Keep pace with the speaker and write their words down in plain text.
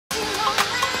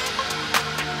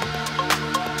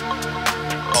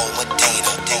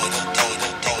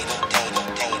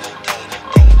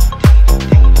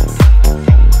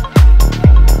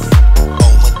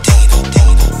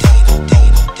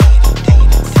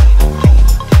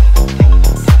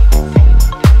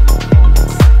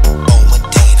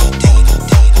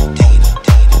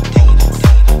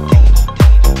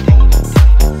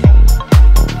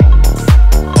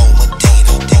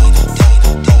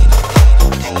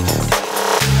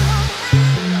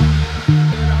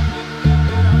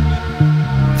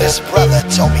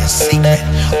told me a secret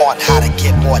on how to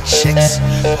get more chicks.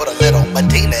 Put a little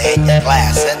Medina in your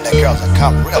glass and the girls will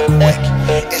come real quick.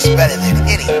 It's better than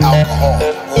any alcohol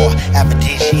or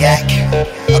aphrodisiac.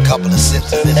 A couple of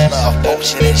sips of this love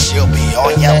potion and she'll be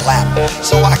on your lap.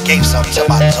 So I gave some to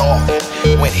my dog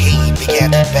when he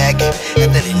began to beg,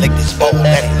 and then he licked his bowl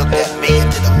and he looked at me and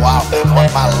did a wild thing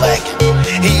on my leg.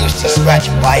 He used to scratch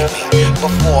and bite me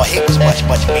before he was much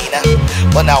meaner,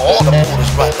 but now all the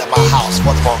poodles run to my house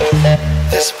for the moment.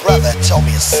 This brother told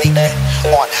me a secret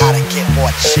on how to get more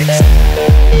chicks.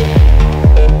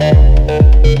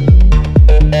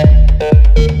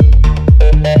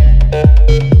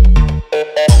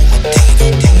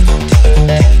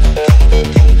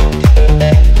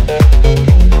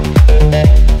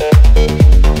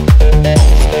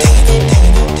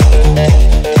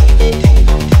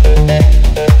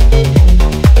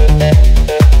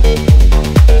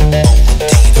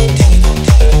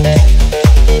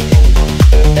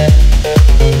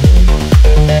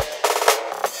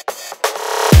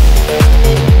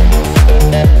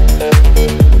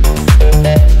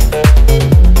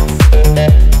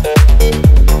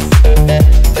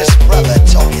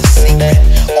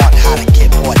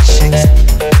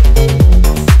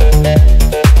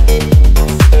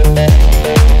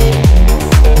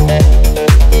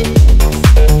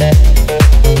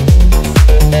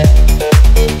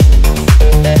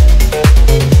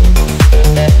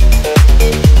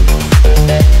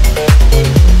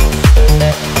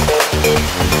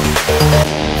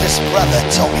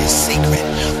 Told me a secret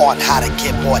on how to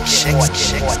get more chicks.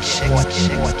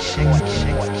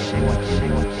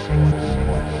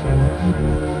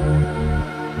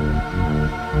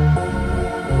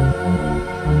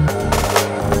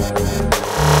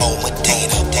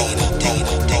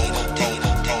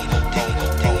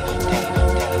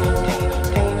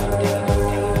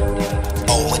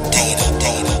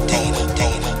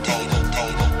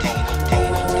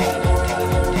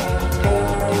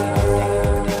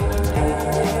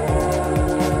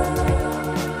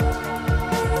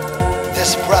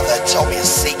 This brother told me a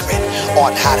secret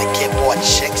on how to get more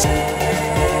chicks.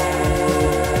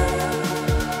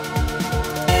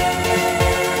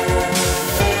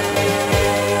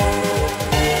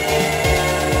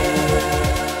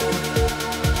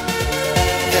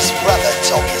 This brother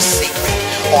told me a secret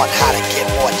on how to get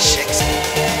more chicks.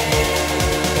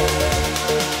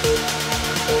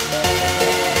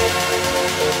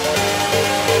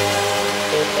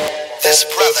 This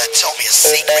brother told me a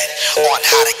secret on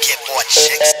how to get more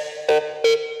chicks.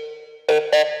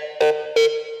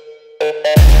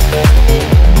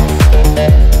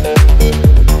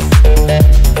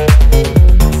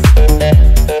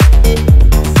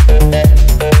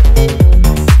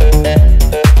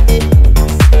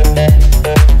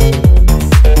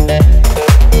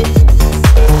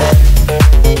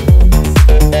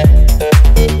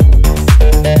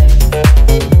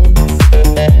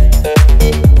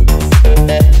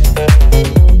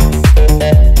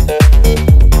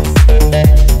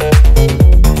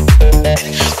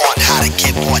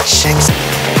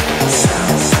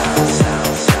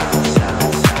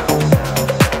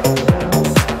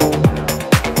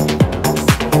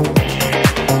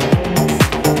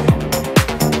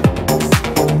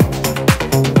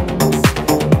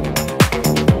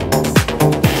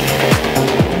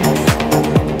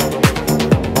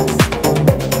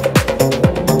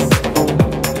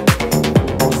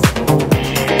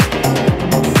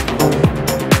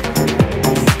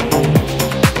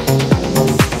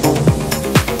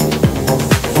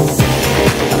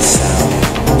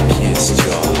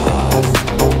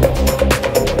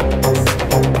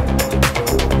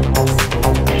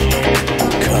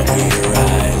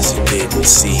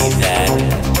 See that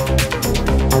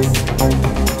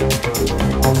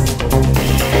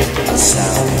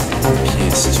sound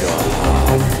pierced your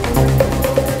heart.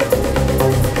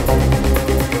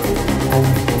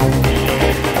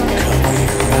 Cover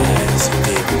your eyes, you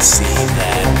didn't see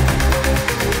that.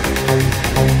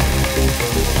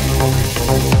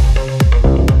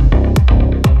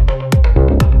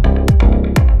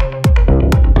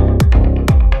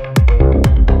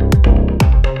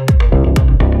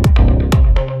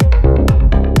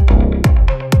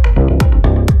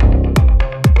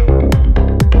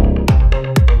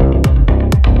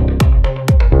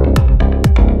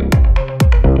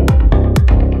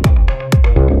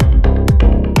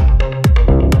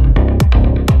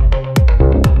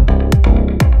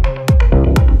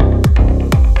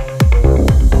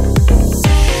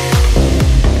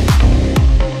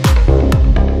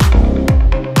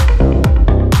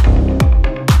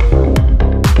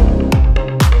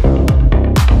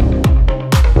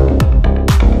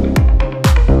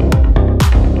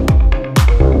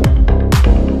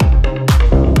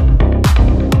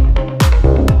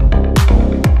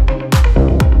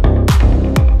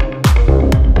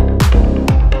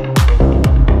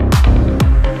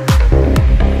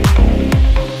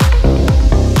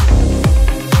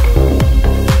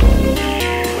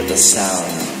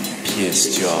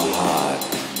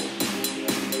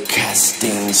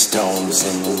 stones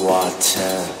in the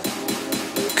water.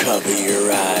 Cover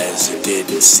your eyes, you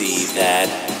didn't see that.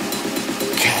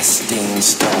 Casting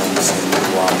stones in the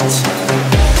water.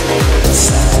 The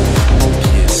sound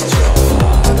pierced your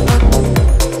heart.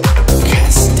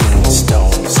 Casting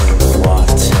stones in the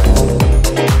water.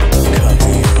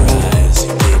 Cover your eyes,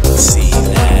 you didn't see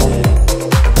that.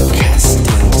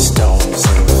 Casting stones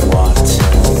in the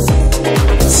water.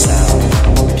 The sound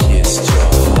pierced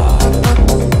your heart.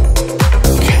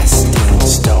 Casting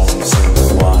stones in the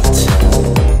water.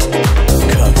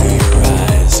 Cover your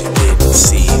eyes, you didn't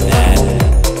see that.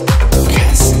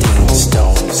 Casting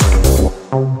stones in the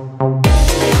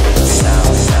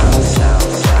sound, sound, sound,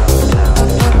 sound, sound, sound,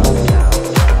 sound.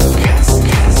 Cast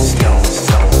stones,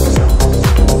 stones.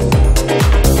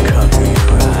 Cover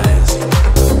your eyes.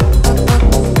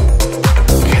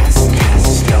 Cast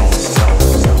stones,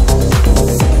 stones.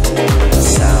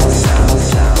 Sound, sound, sound, sound, sound,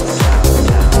 sound,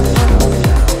 sound.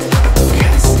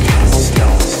 Cast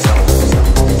stones, stones.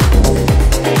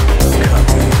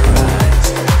 Cover your eyes.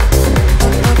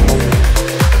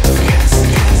 Cast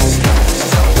stones,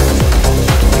 stones.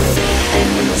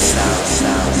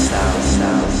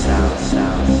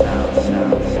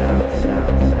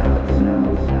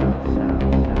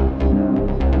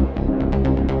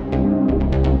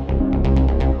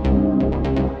 Sound,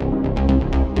 sound, sound,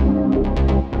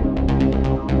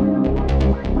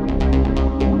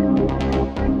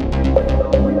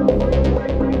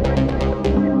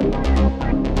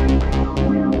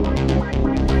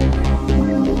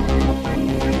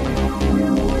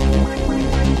 sound, sound, sound, sound, sound,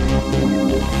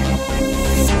 sound,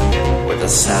 with a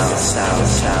sound, sound,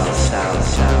 sound, sound,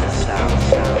 sound, sound,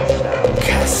 sound, sound.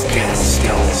 Cast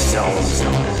stones,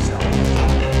 stones.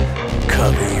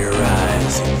 Cover your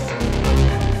eyes.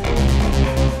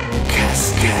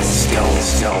 Cast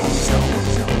stones, stones.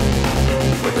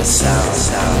 With a sound,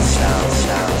 sound, sound,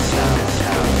 sound, sound, sound,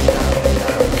 sound.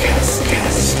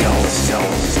 Cast stones,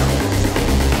 stones.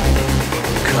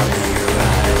 Cover your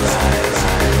eyes.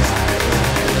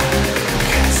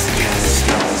 Cast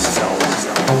stones, stones.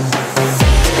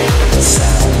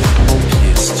 Sound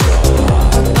pierced your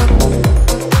heart.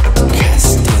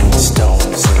 Casting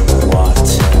stones in the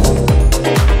water.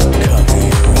 Cover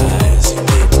your eyes, you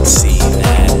didn't see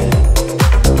that.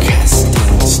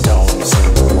 Casting stones in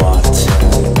the water.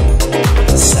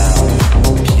 The sound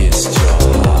pierced your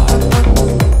heart.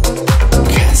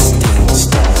 Casting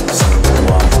stones in the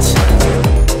water.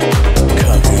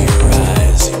 Cover your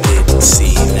eyes, you didn't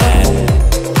see that.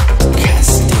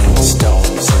 Casting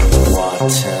stones in the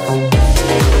water.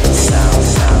 Sound,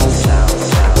 sound, sound, sound,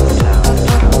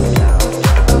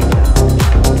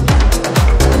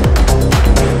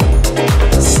 sound,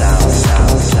 sound, sound,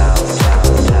 sound, sound, sound, sound, sound,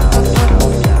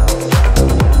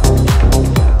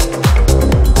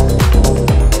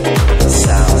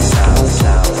 sound, sound,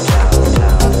 sound,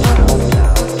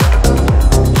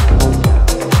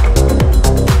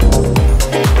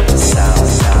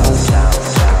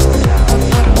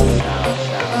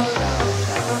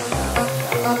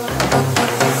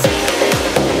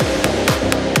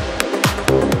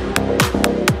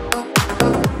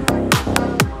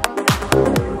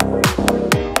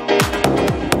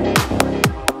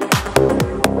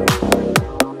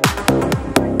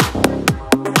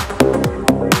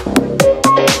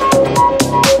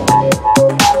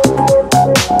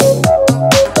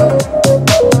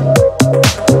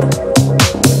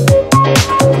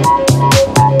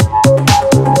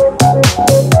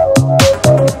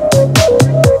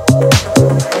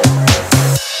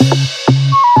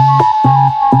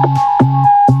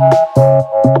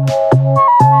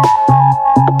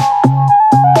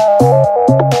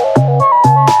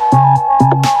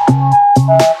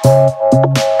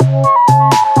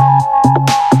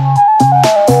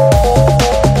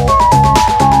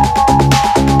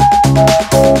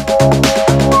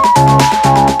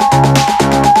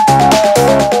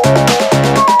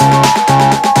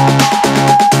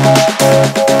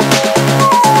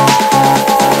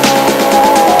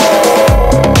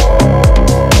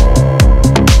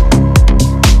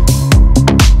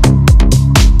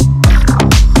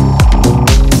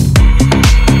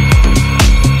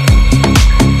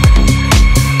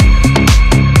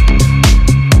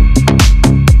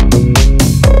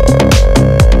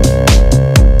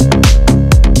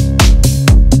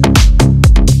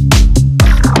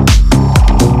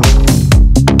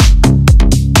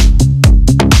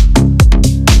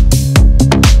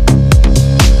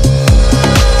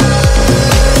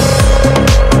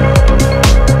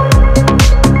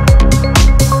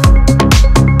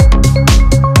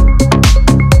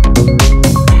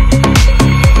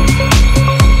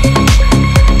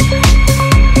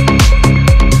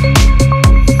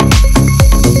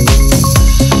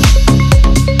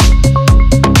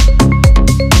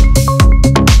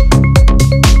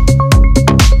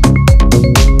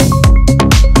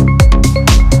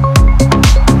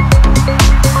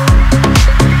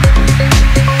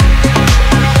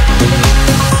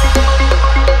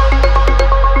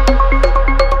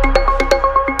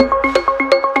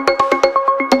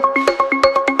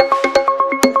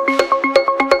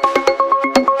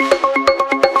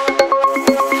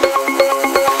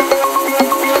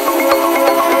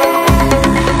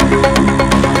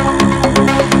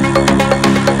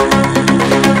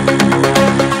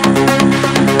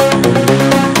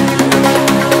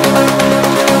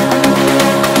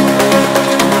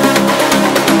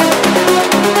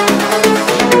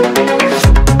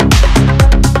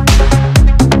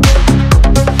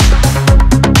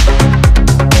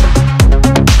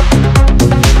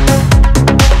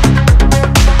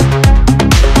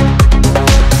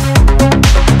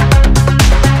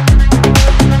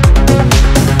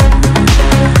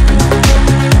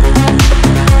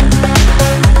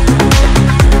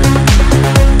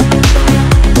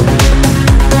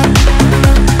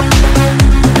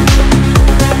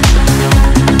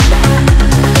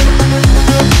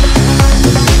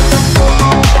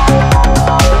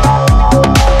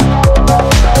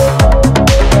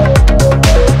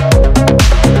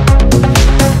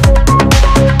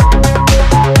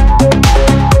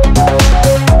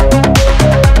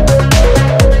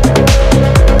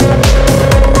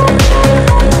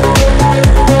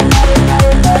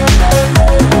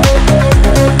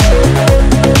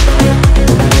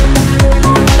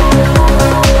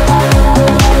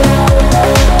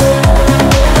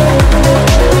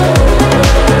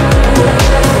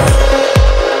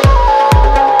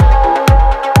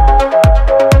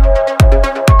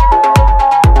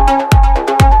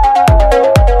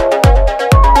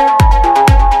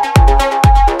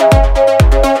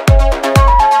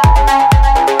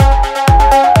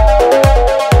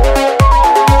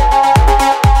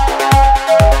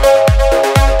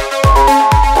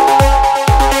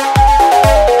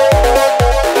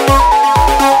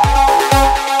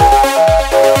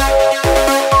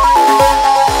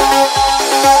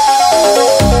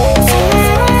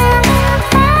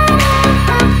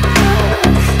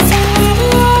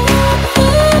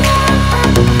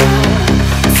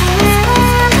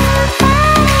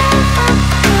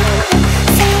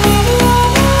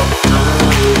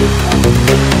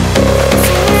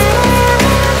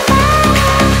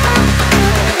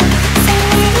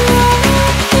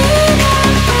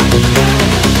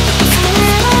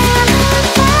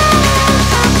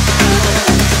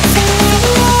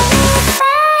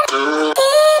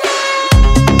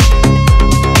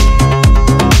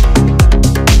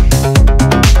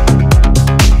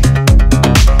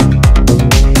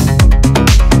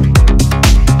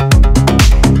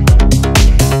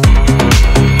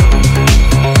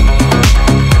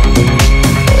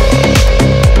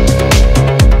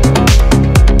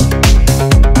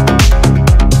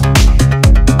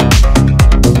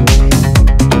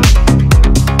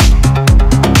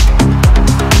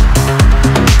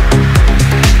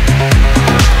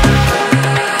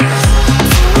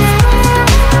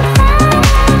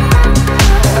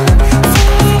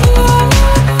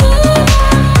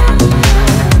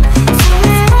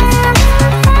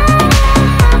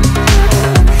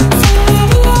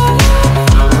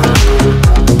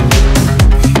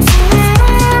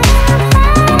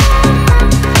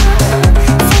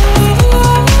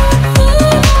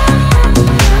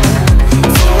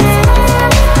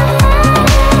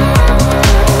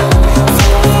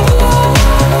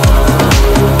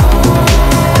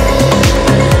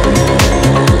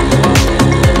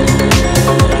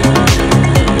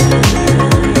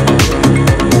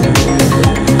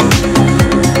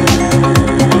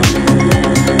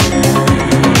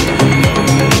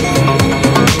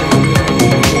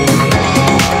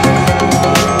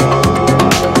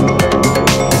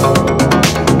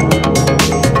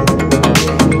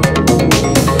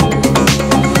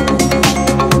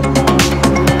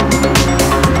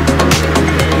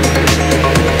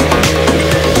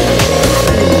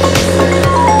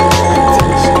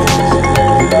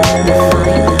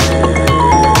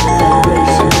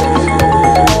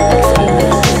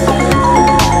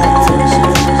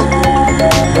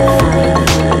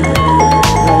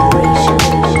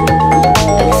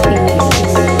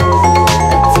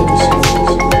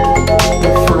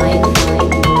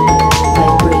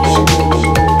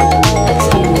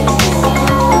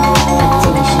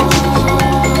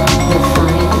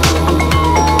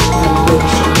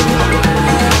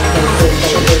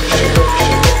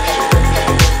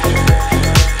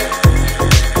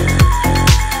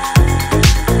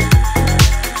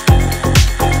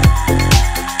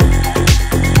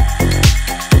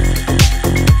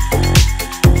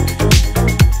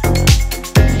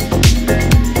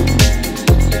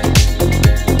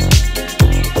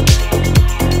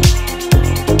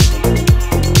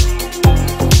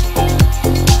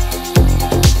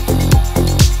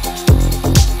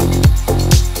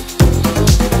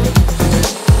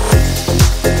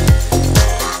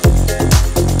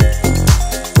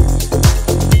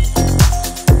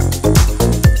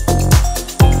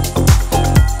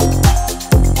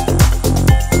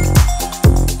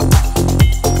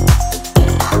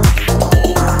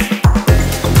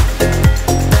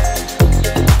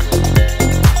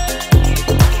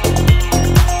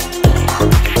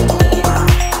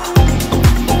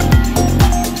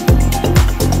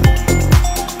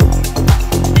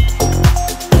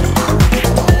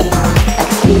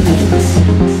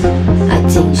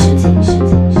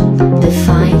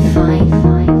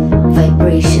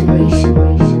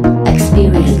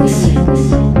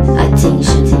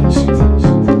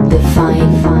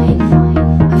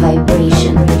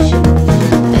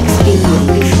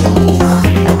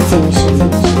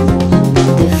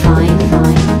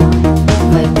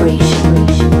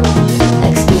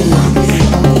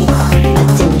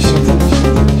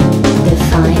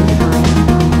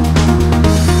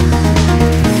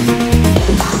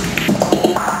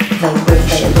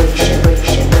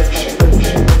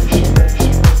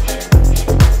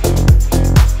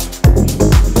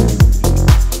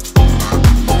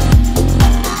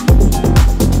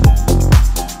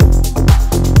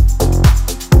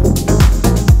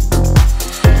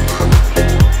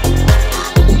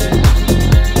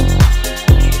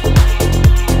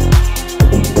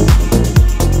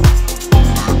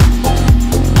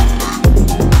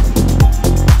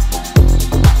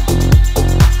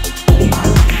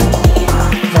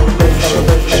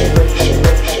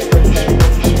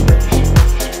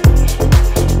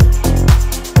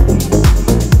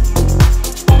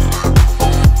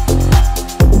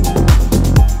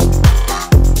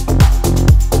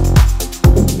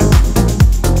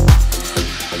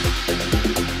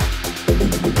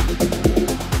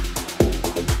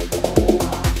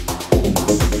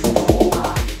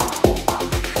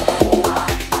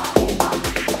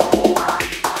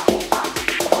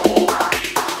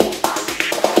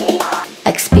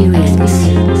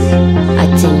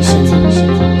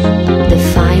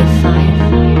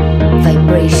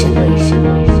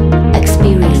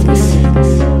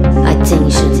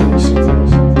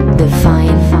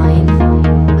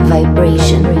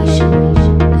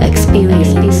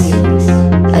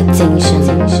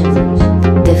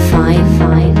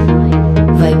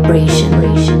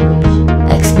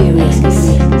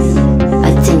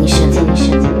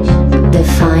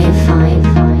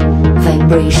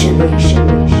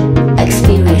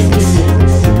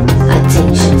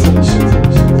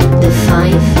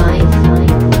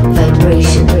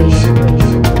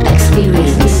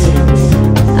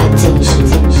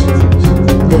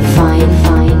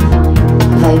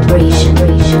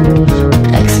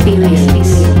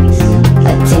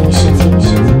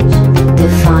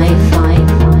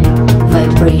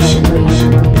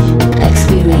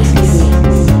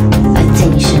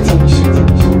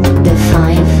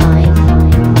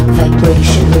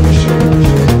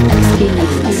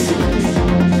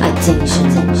 attention,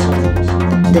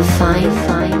 define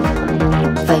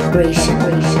vibration,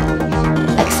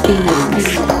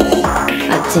 experience,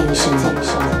 attention,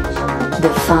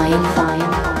 define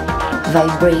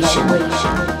vibration,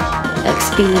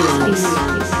 experience,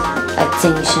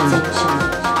 attention,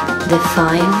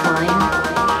 define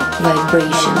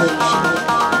vibration,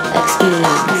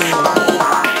 experience,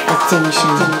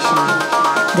 attention,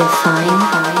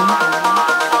 define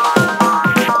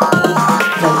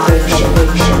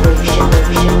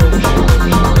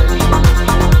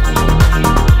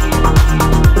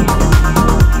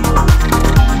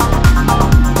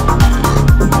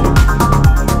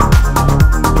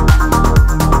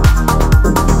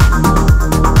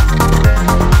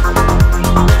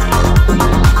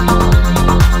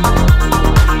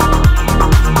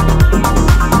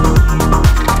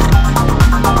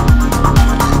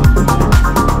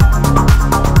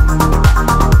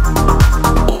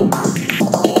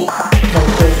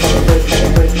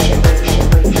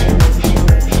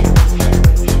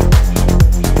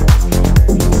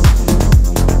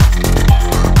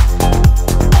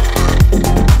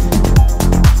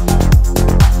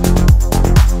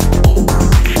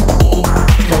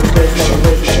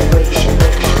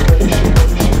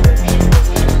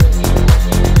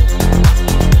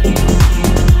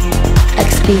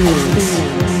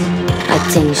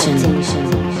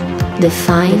attention,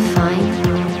 define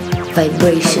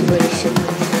vibration.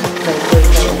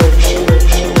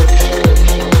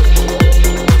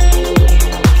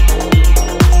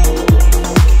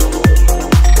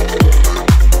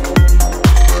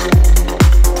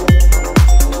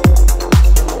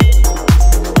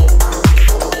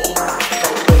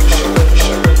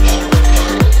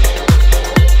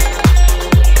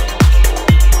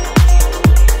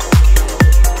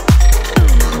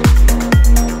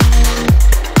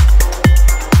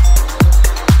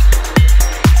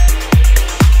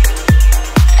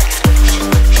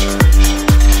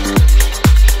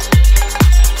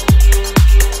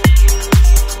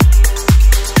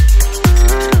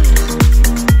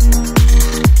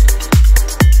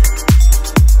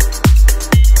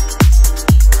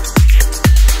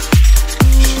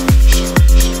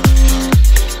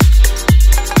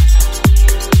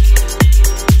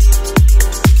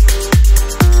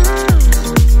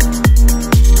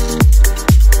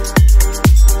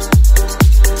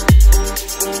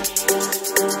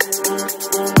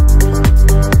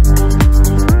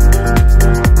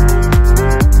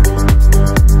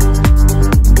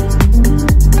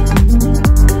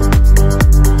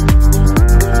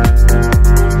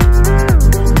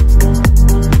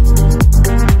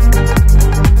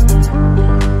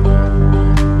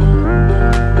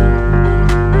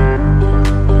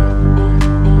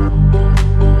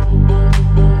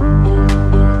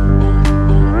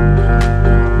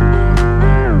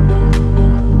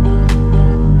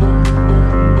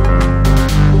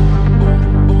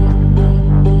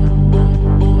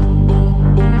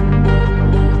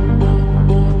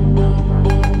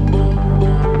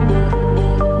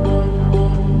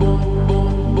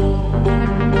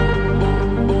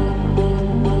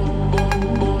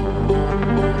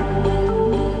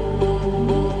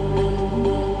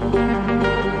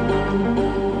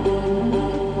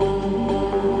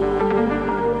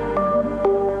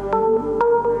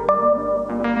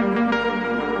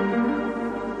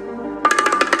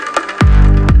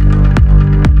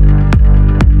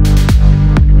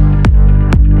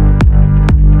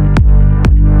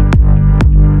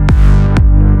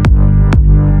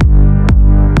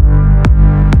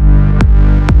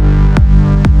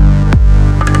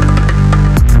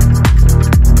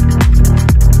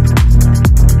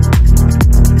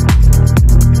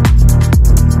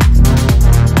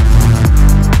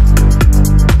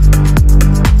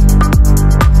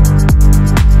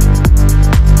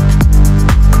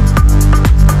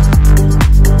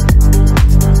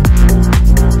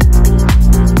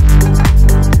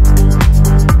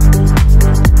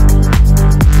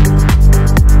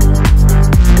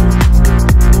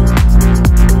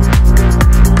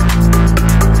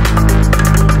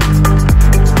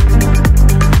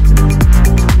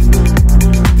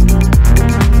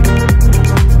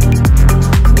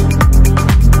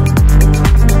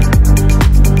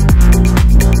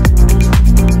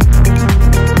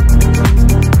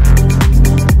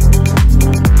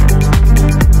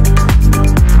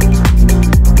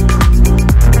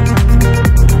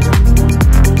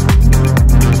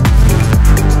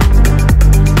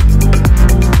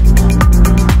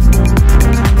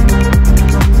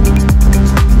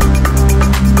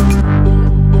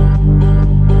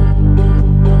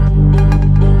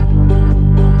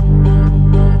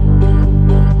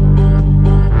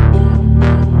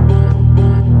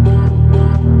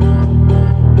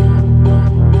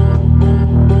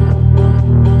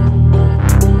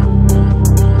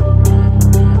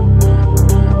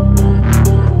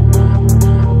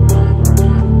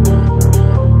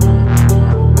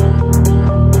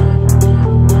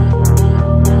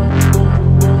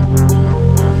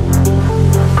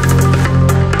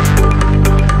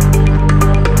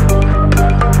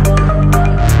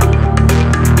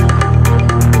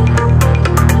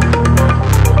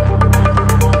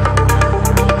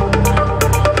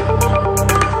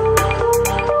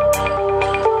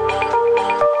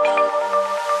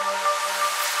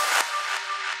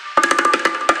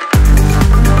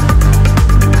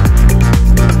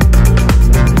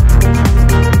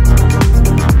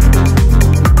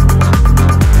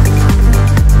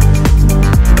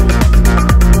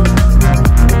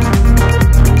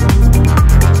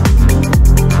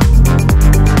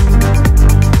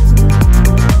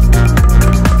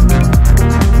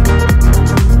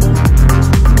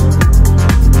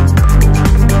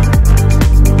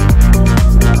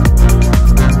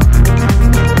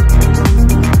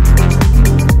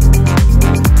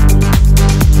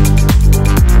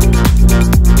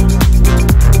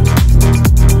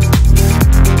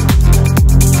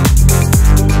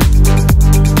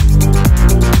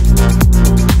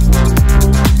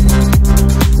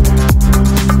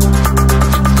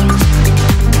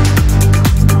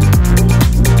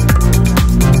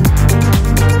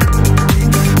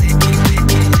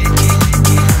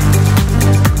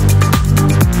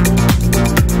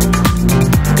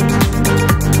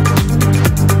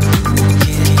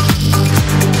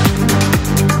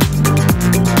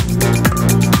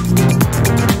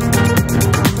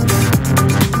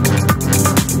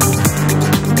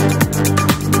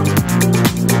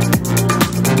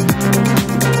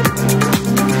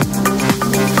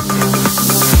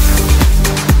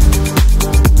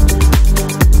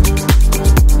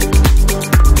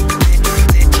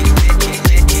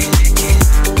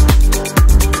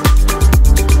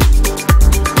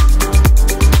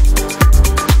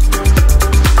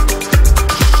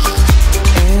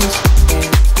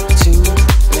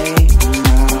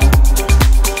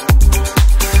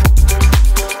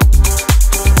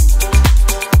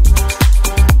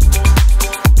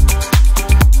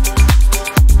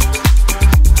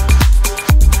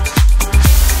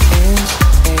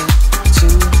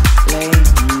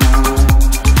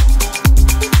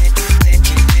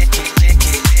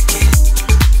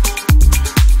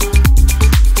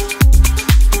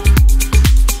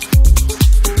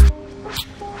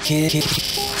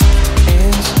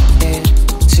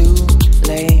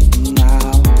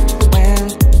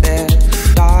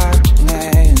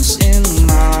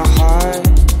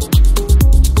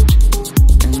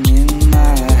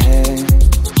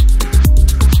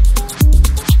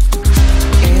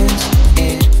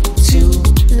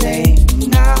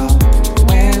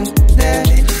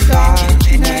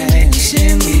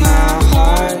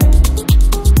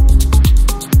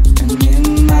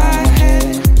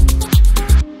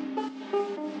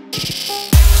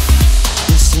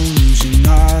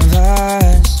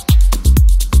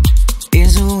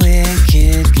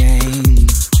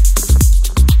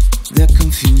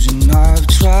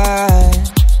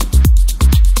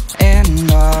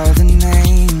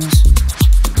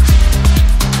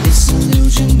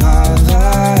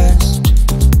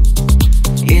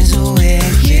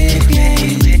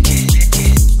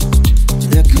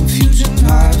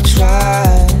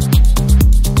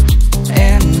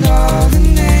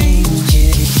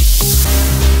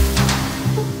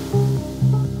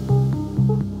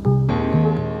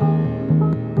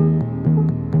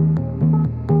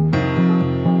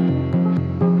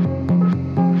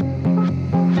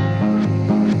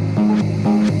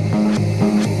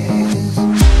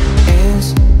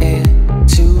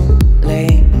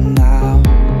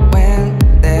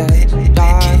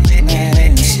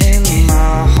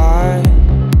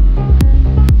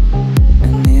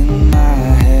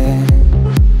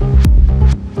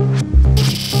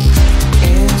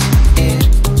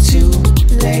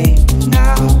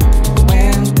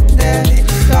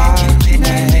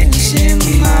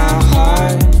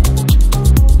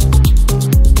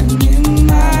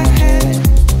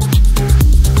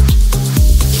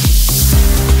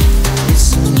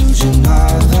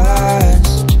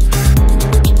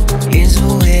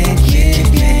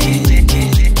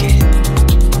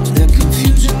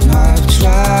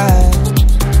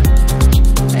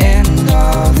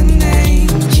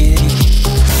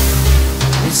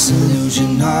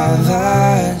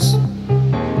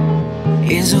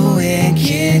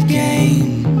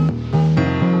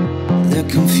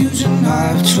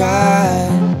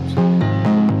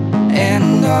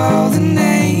 all the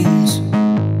names.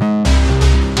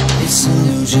 This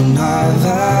illusion of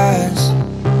ours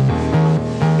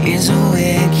is a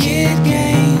wicked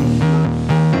game.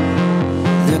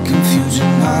 The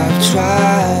confusion of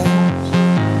tribes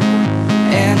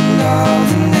and all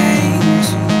the names.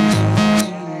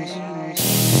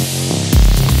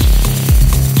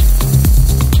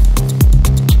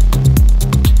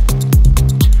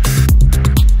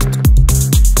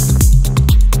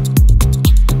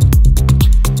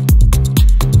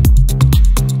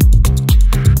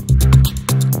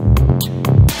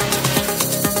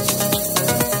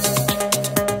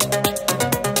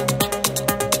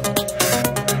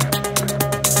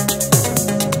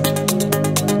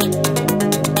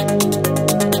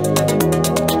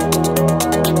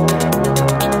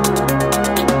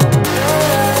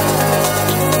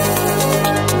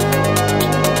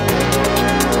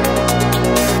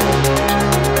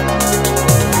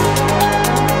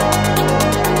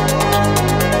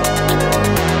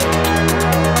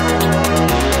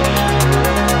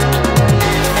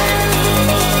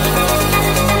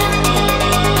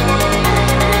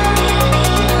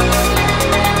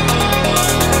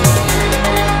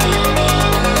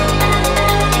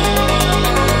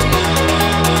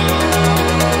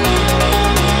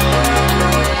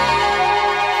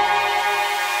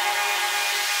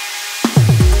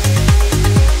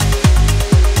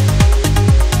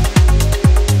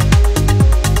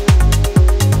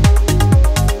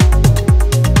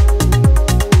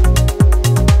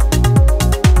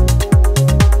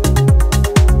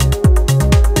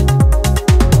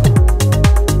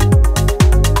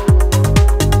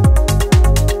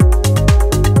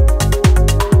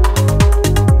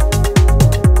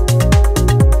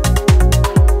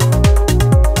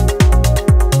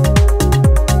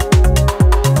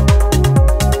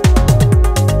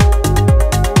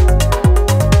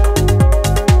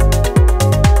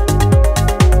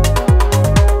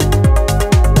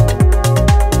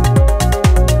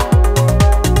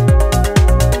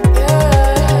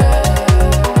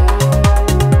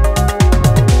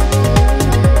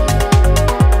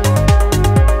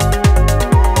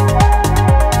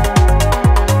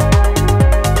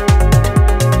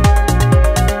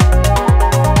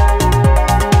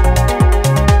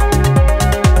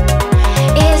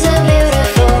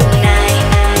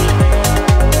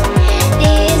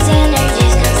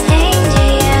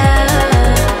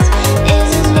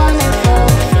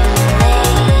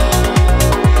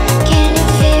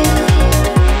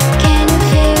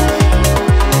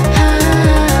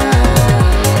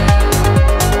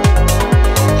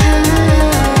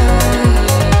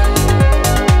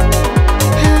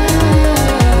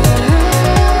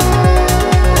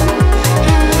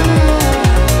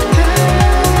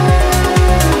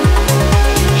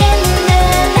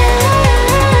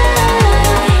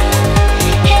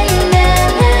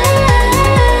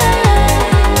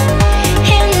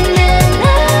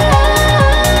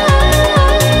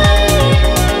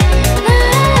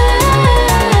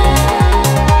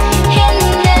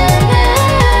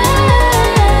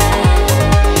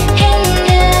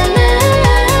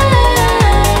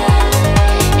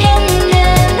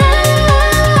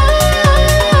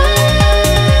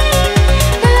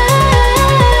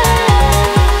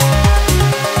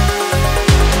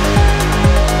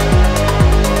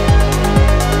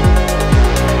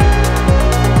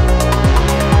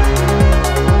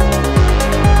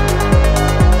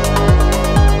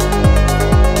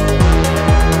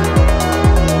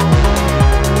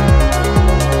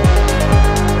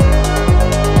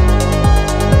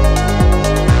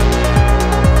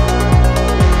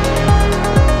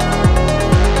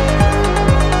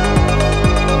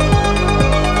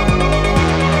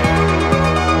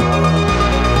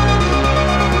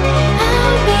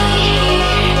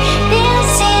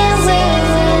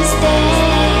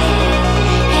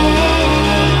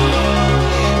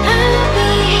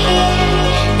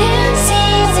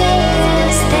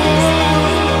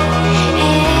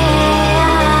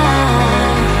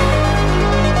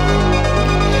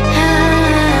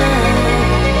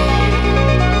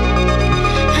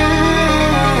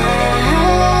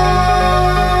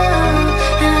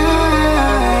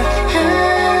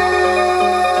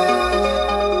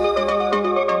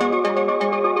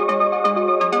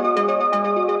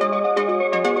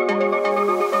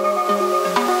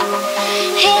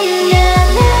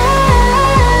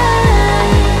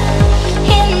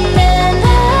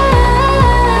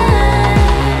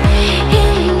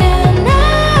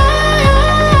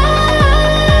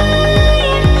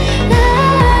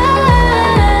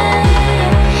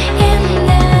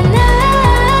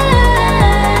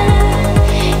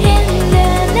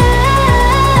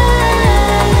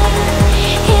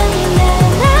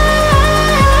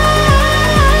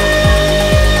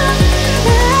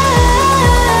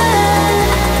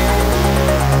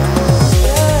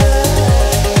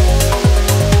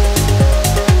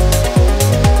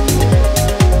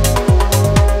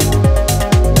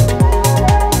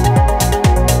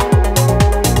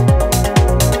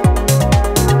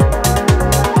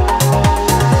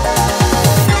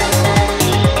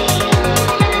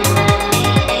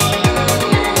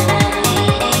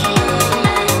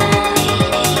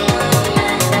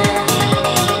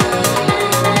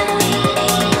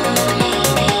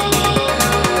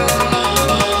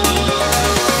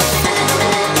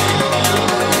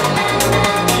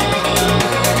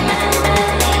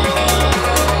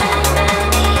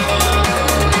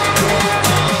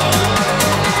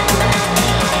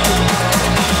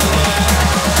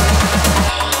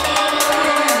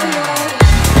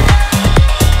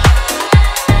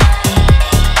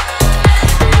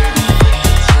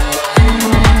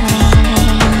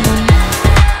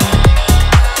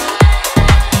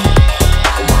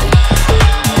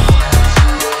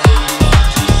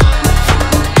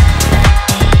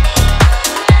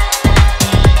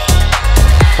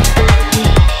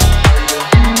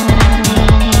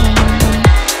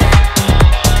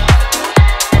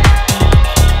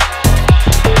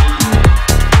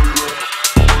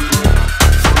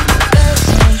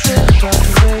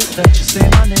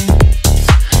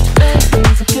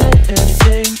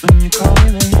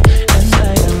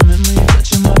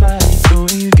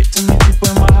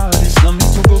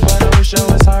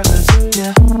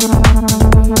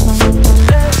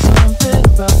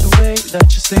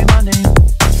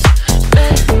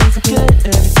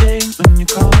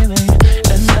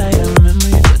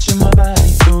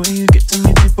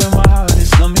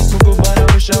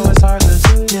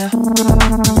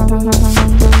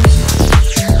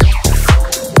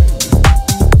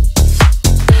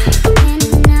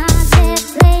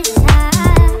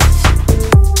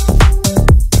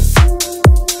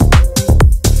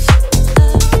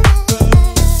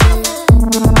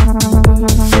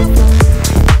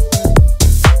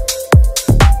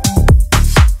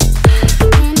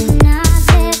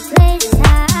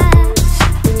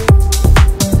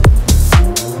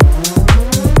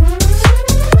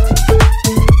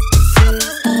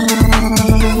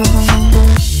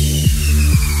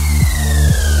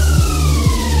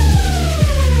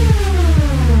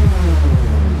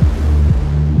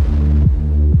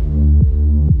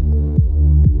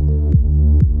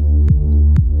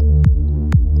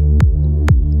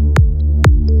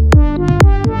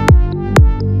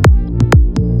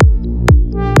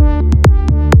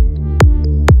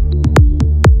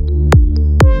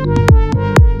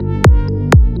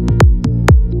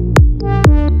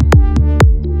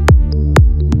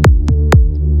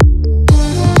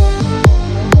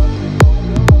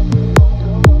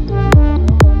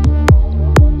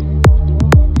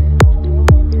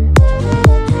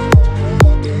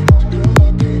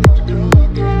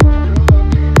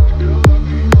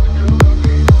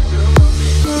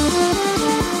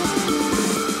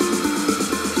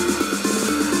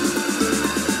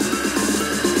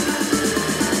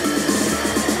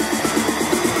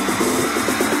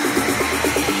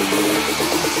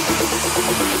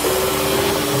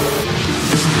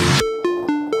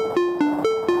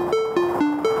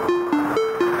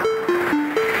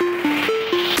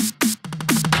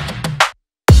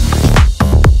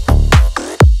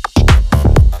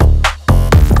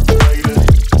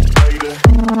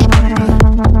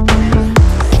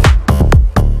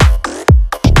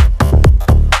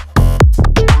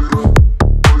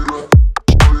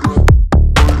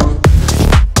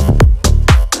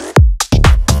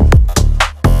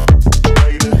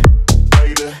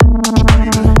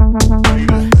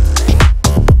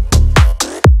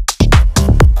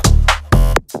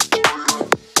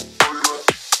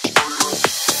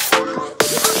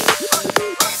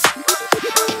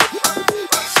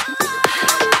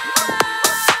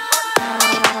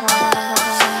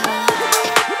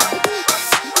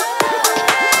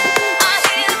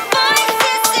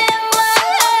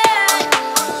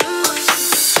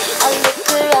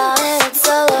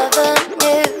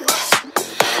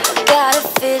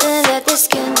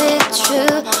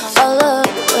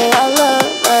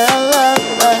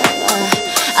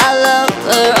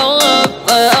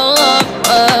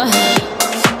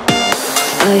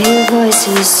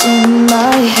 voices in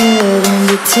my head and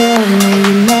they tell me,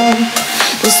 you know,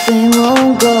 this pain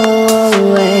won't go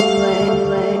away.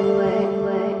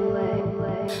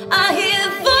 I hear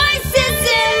voices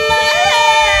in my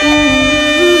head.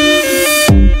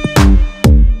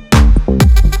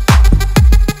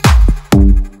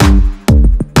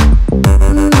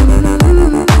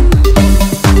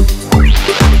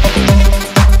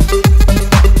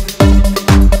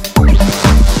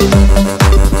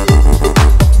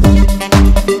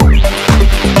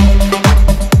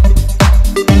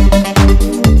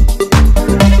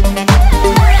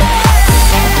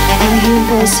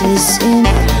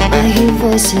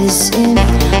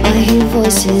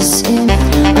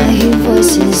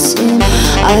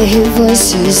 I hear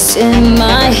voices in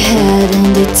my head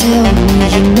and they tell me,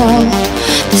 you know,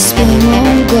 this pain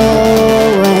won't go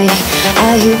away.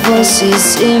 I hear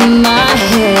voices in my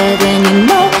head and you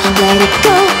know, let it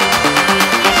go,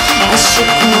 I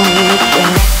should quiet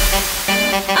down.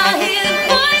 I hear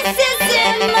voices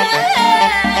in my head.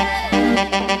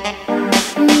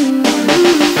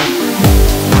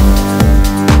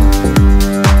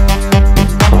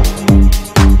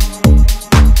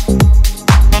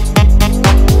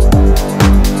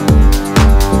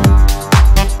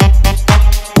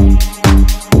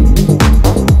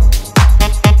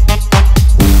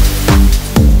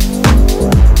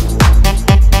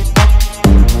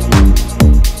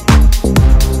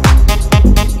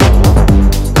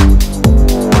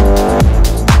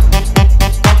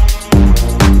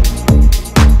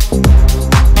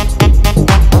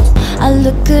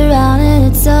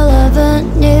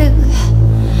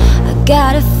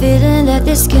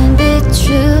 This can be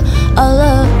true. I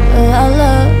love her, I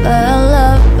love her, I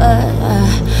love her,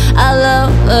 I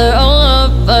love her, I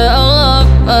love her, I love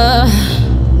her.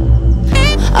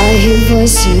 I hear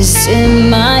voices in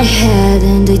my head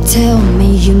and they tell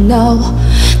me, you know,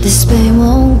 this pain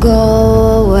won't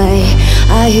go away.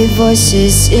 I hear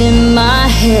voices in my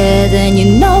head and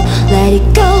you know, let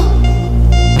it go.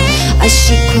 I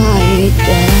should quiet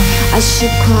down, I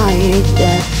should quiet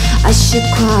down, I should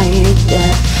quiet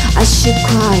down, I should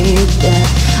quiet down,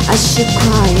 I should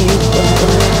quiet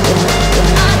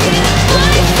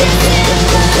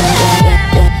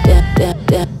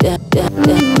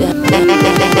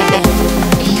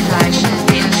Ich fleische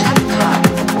den Schöpfer,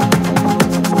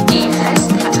 die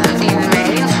Festplatte, den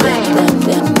Mainframe,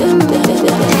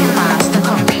 den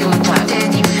Mastercomputer, der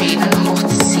die Fäden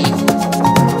hochzieht.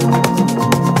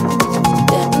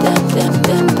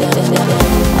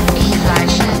 Ich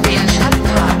fleische den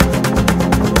Schöpfer,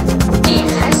 die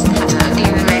Festplatte,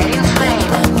 den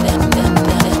Mainframe,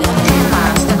 den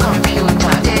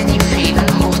Mastercomputer, der die Fäden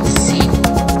hochzieht.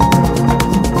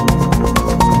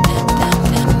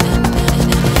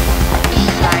 Ich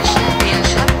fleische den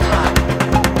Schöpfer,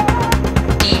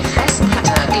 die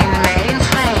Festplatte, den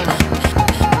Mainframe,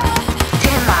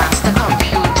 den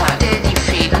Mastercomputer, der die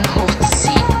Fäden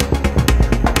hochzieht.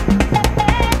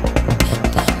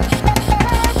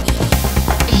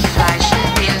 Ich fleische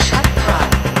den Schöpfer,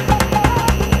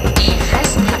 die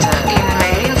Festplatte, den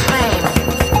Mainframe,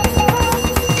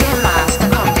 den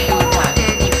Mastercomputer,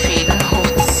 der die Fäden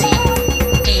hochzieht.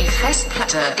 Die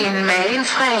Festplatte, den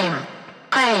Mainframe,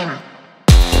 Frame.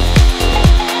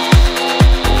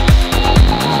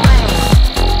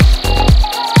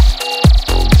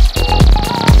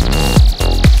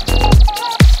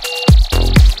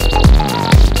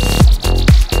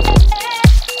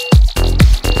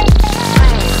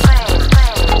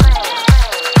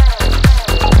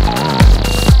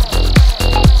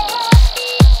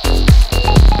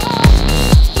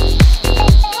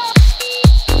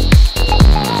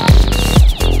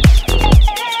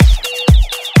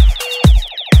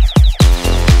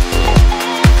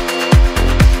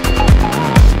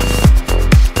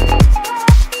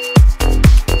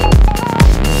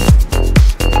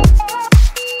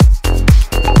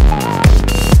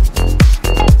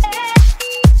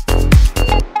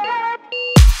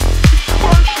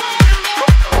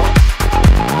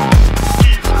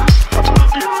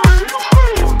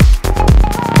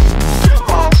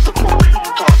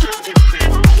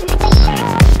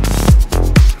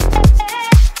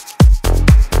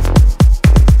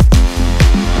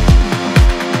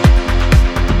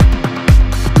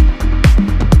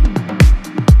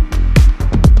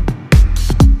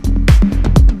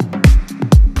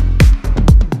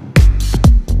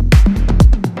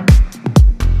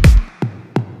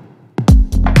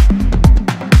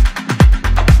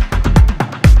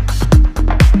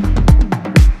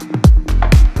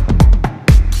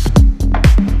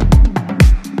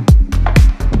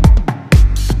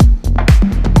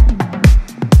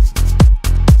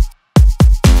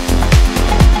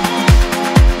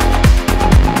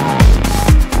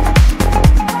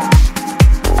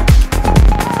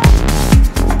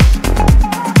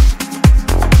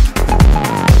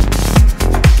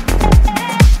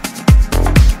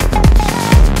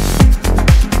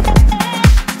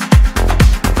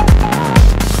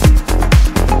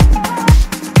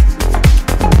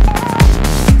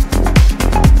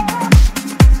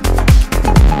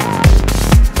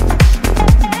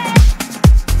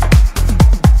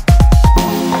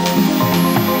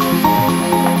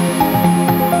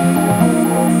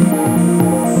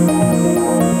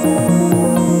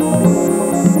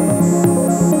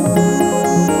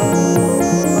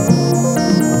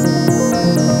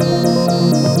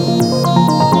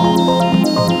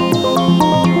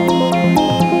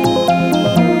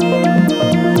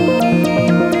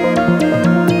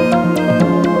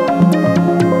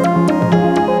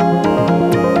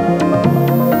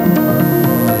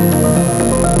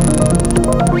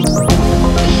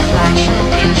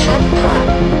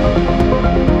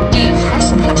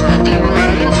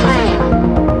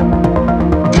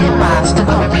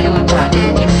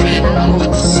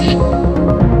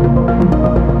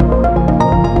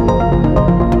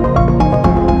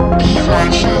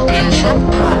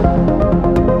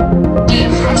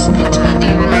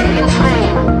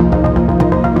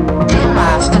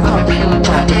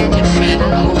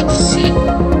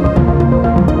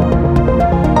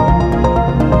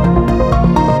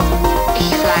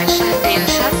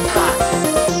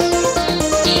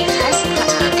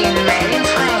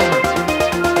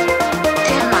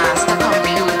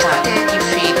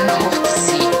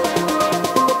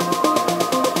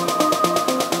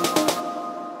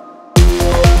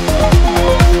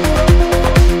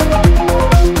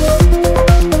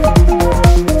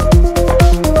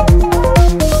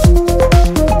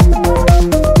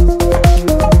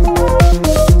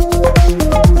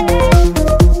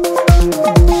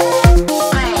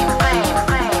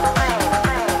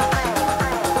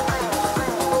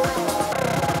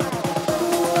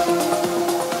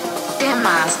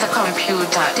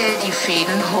 Mastercomputer, der die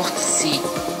Fäden hochzieht.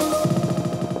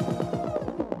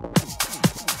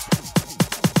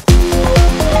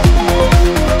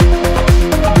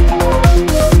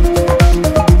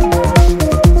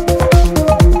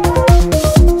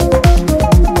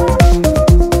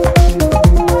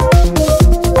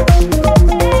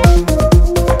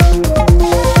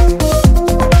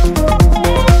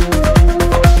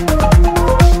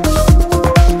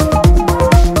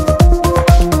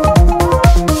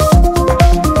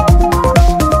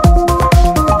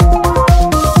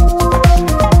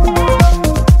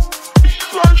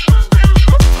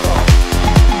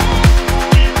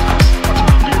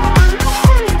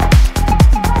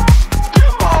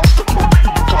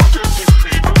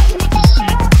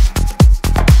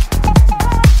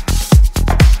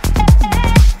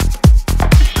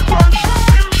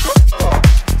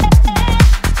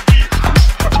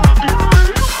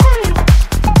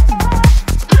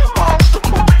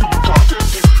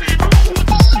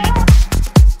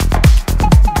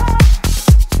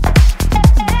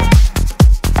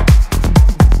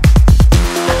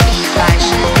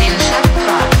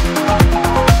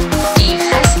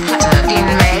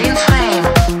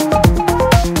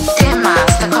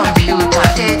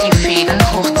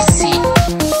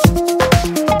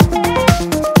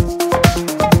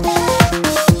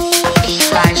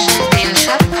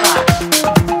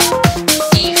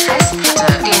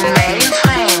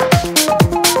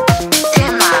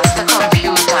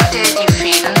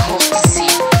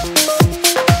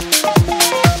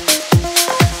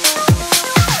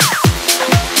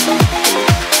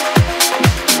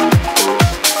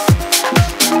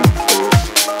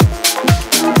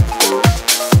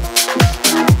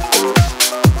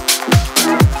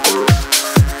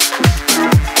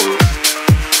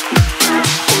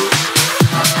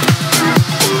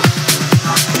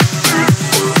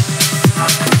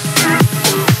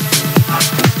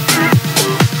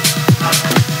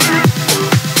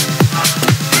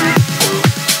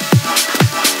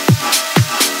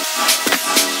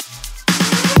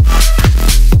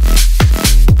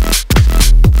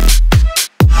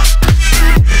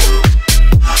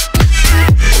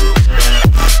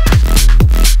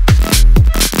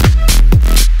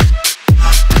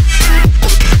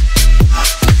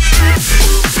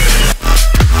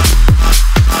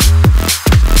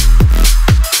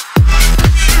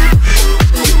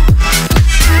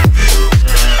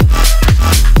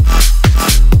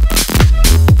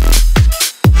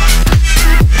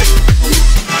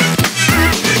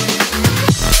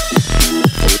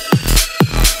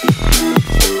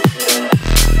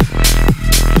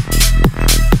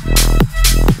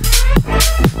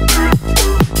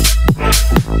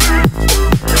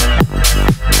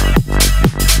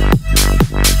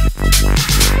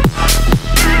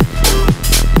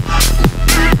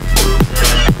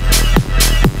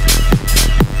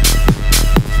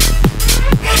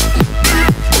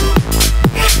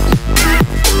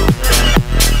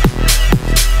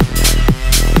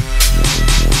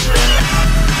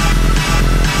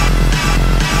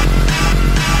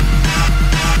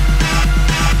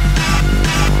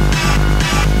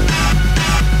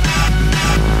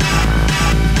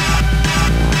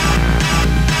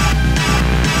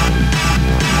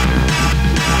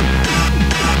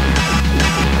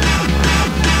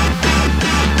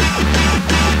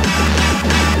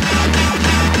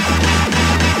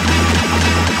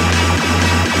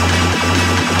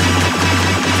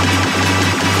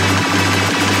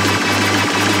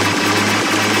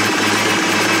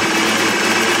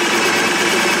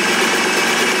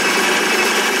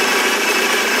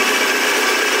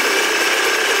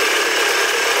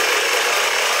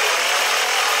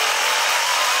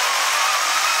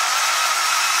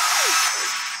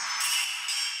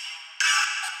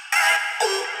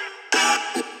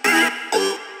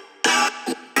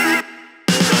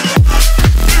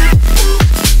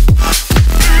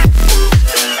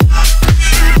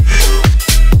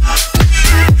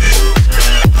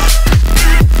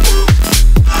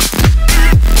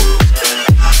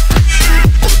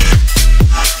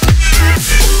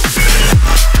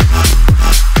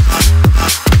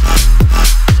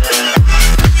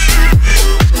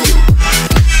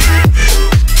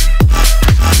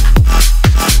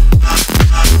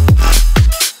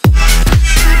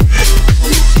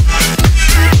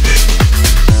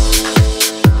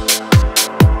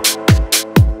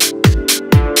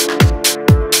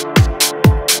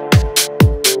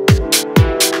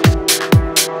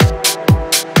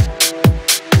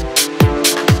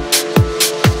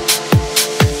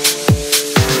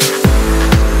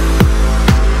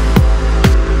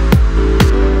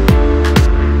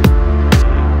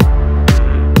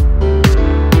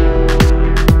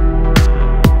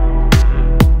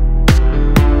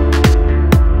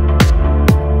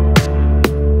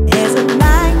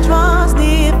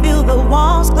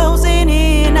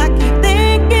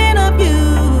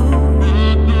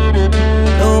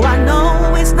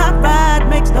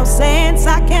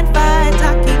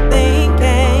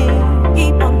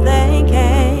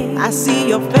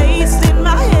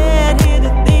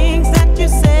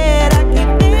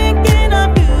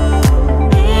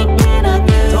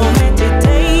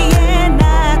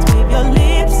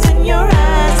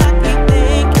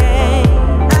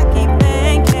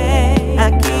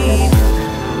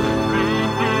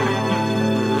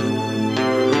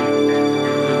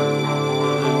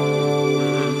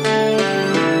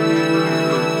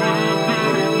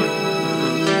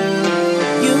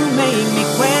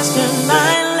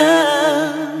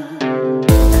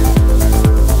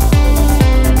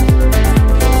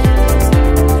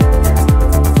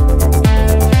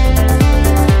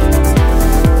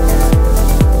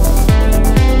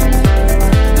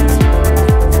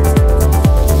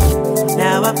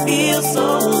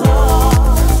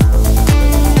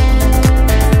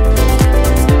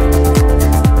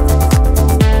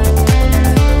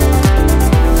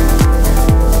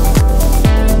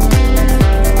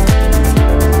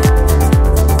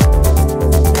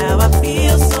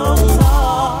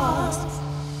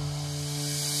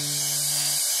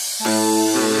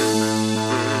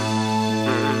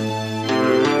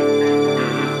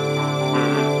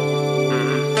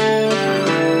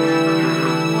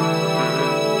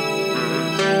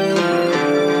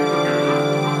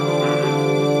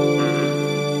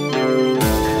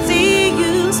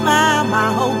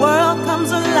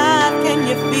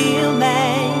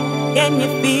 can you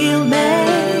feel me?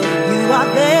 You are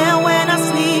there when I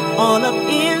sleep, all up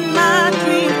in my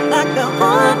dream, like a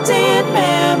haunted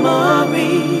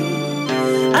memory.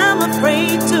 I'm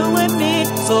afraid to admit,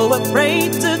 so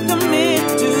afraid to commit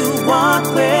to what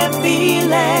we're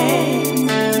feeling.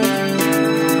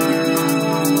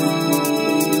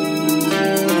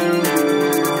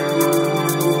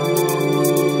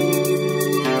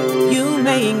 You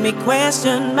make me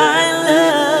question my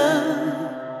love.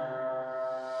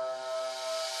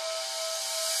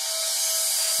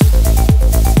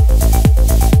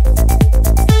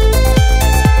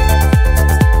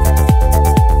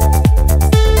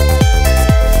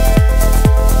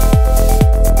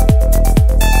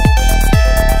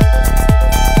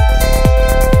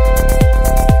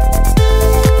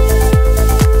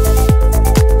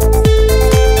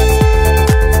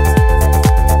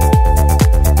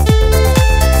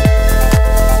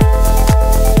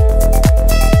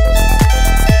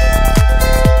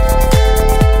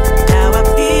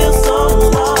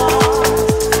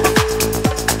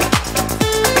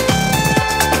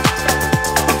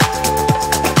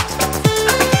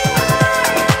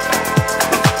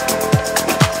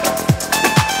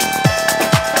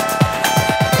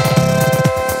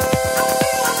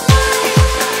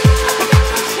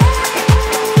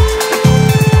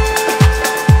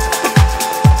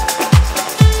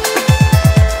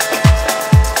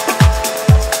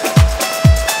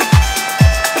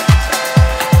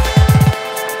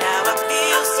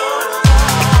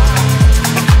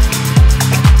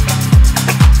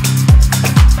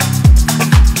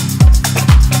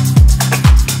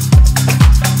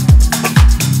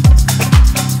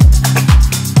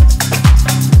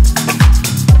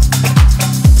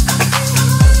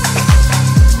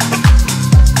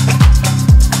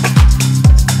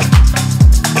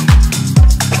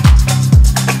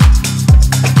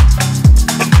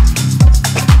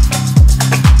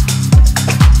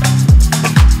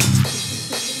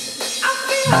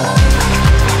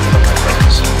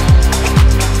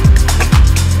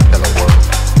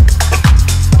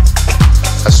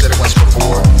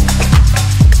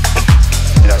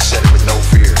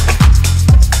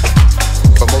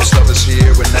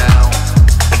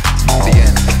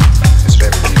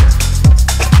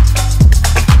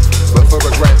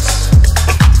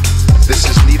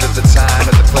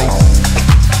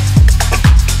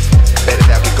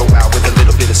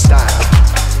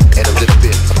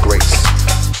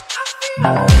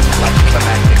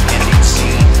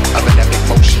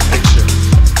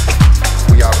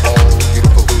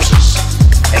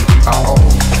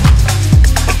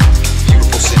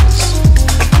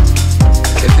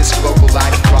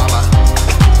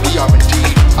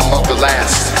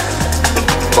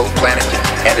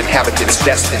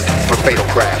 Destined for fatal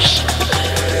crash.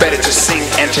 Better to sing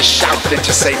and to shout than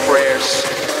to say prayers,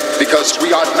 because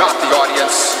we are not the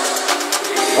audience.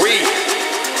 We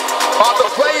are the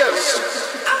players.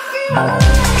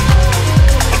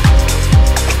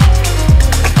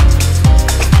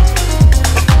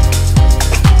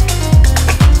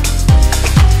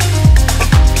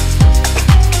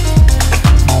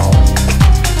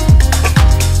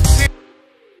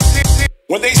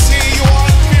 When they say you are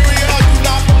inferior, do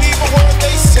not believe a word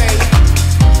they say.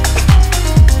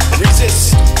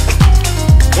 Resist.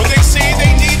 When they say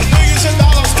they need millions of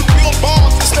dollars to build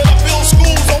bonds instead of build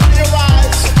schools, open your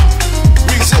eyes.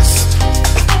 Resist.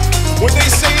 When they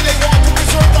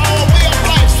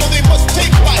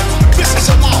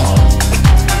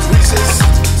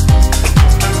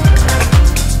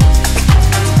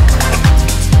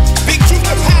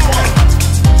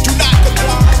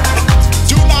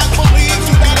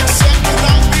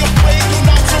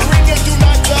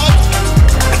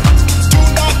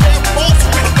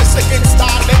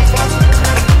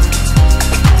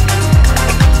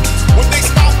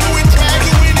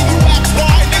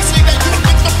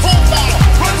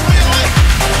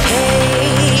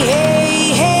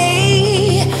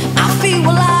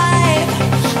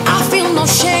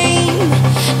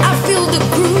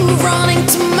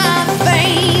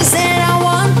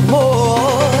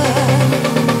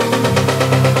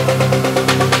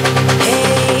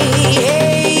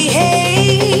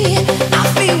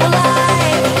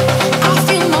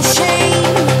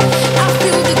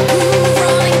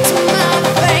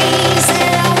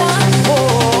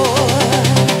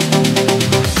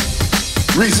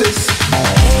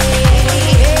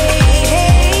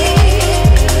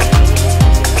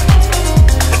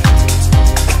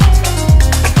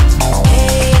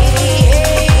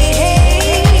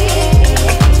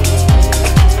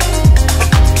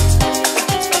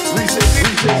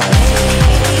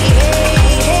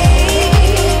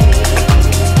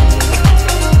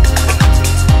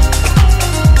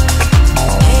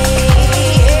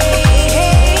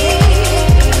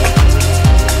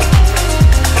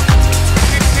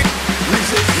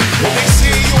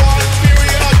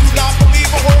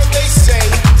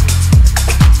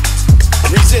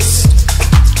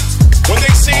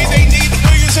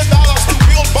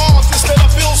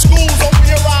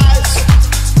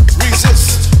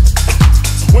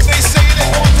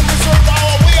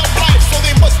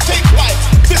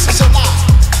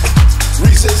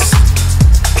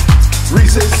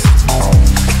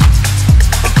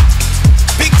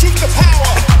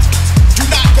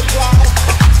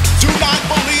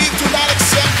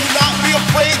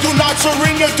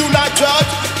surrender, do not judge.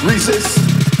 Resist.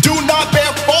 Do not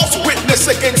bear false witness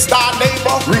against our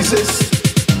neighbor. Resist.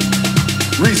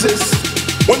 Resist.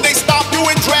 When they stop you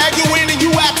and drag you in and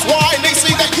you ask why, and they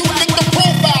say that you fit the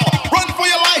profile, run for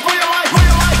your life. For your life. For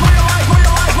your life. For your life. For your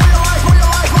life. For your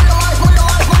life. For your life. For your life. For your life. For your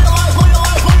life. For your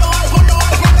life. For your life. For your life. For your life. For your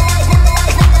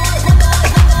life.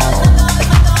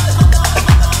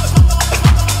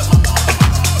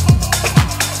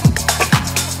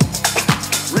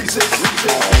 Resist.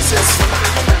 Resist.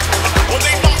 When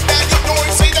they knock down your door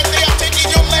and say that they are taking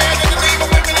your land in the name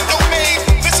of eminent domain,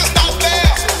 this is not fair.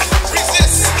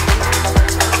 Resist.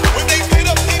 When they pit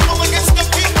up people against the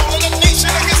people and a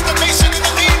nation against the nation in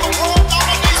the name of world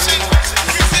domination,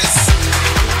 resist.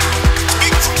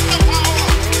 Speak truth to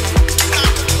power. Do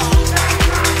not allow.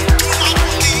 Do not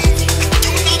believe.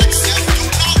 Do not accept. Do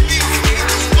not be free.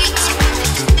 Do not surrender.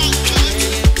 Do not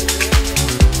judge.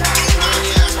 Do not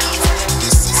bear false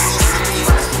witness.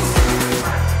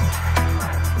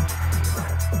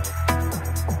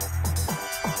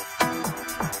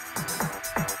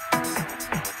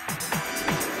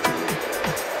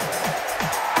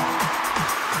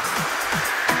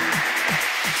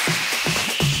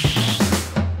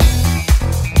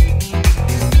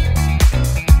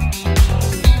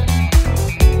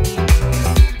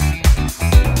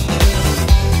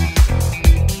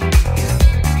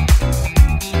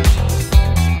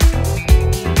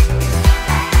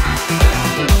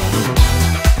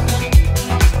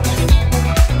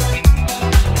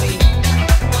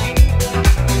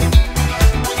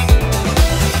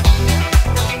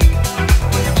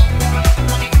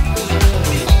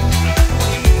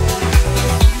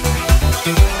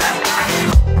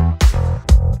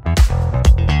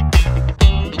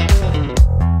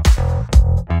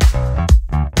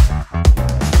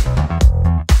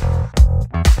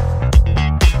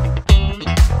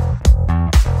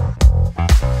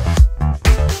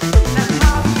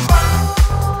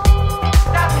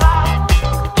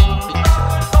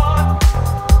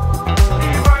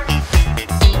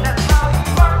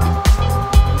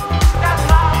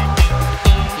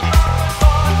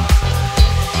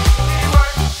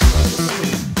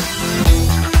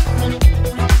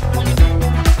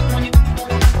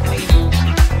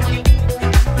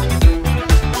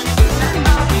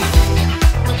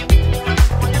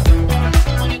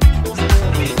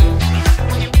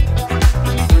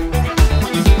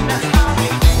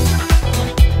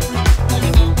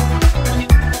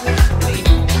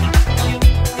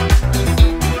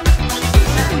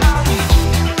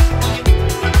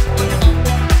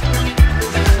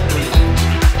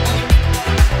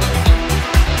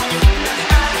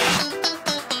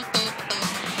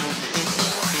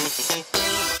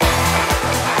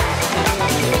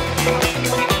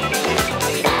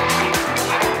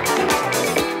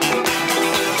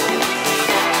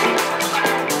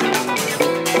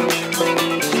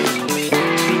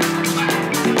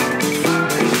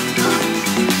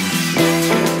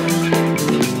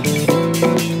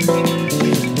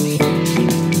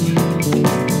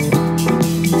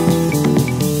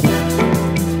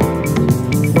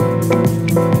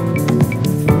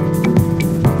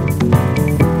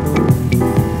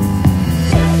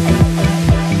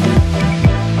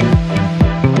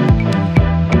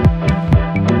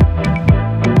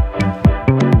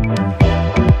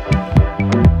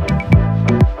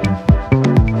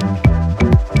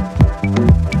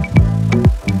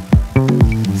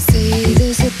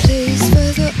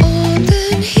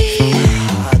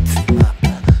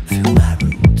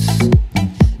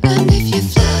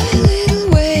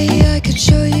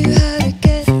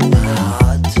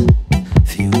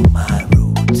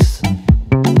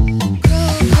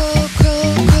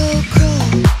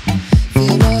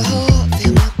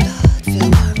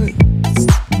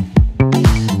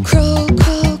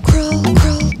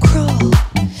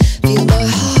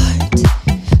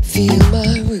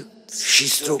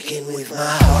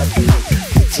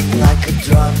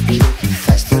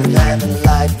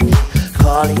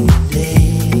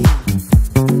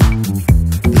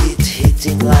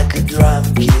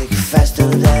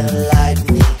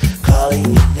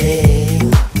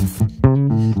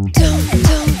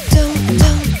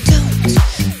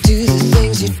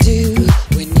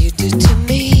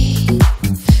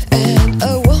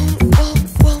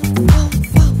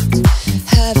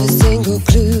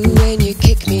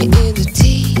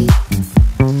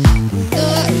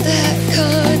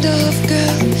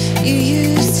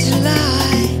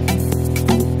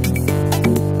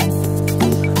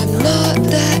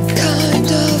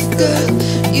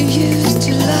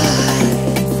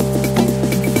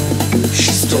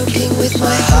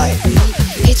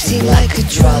 Hitting like a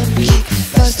drum kick,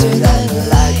 faster than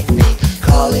lightning,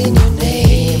 calling your name.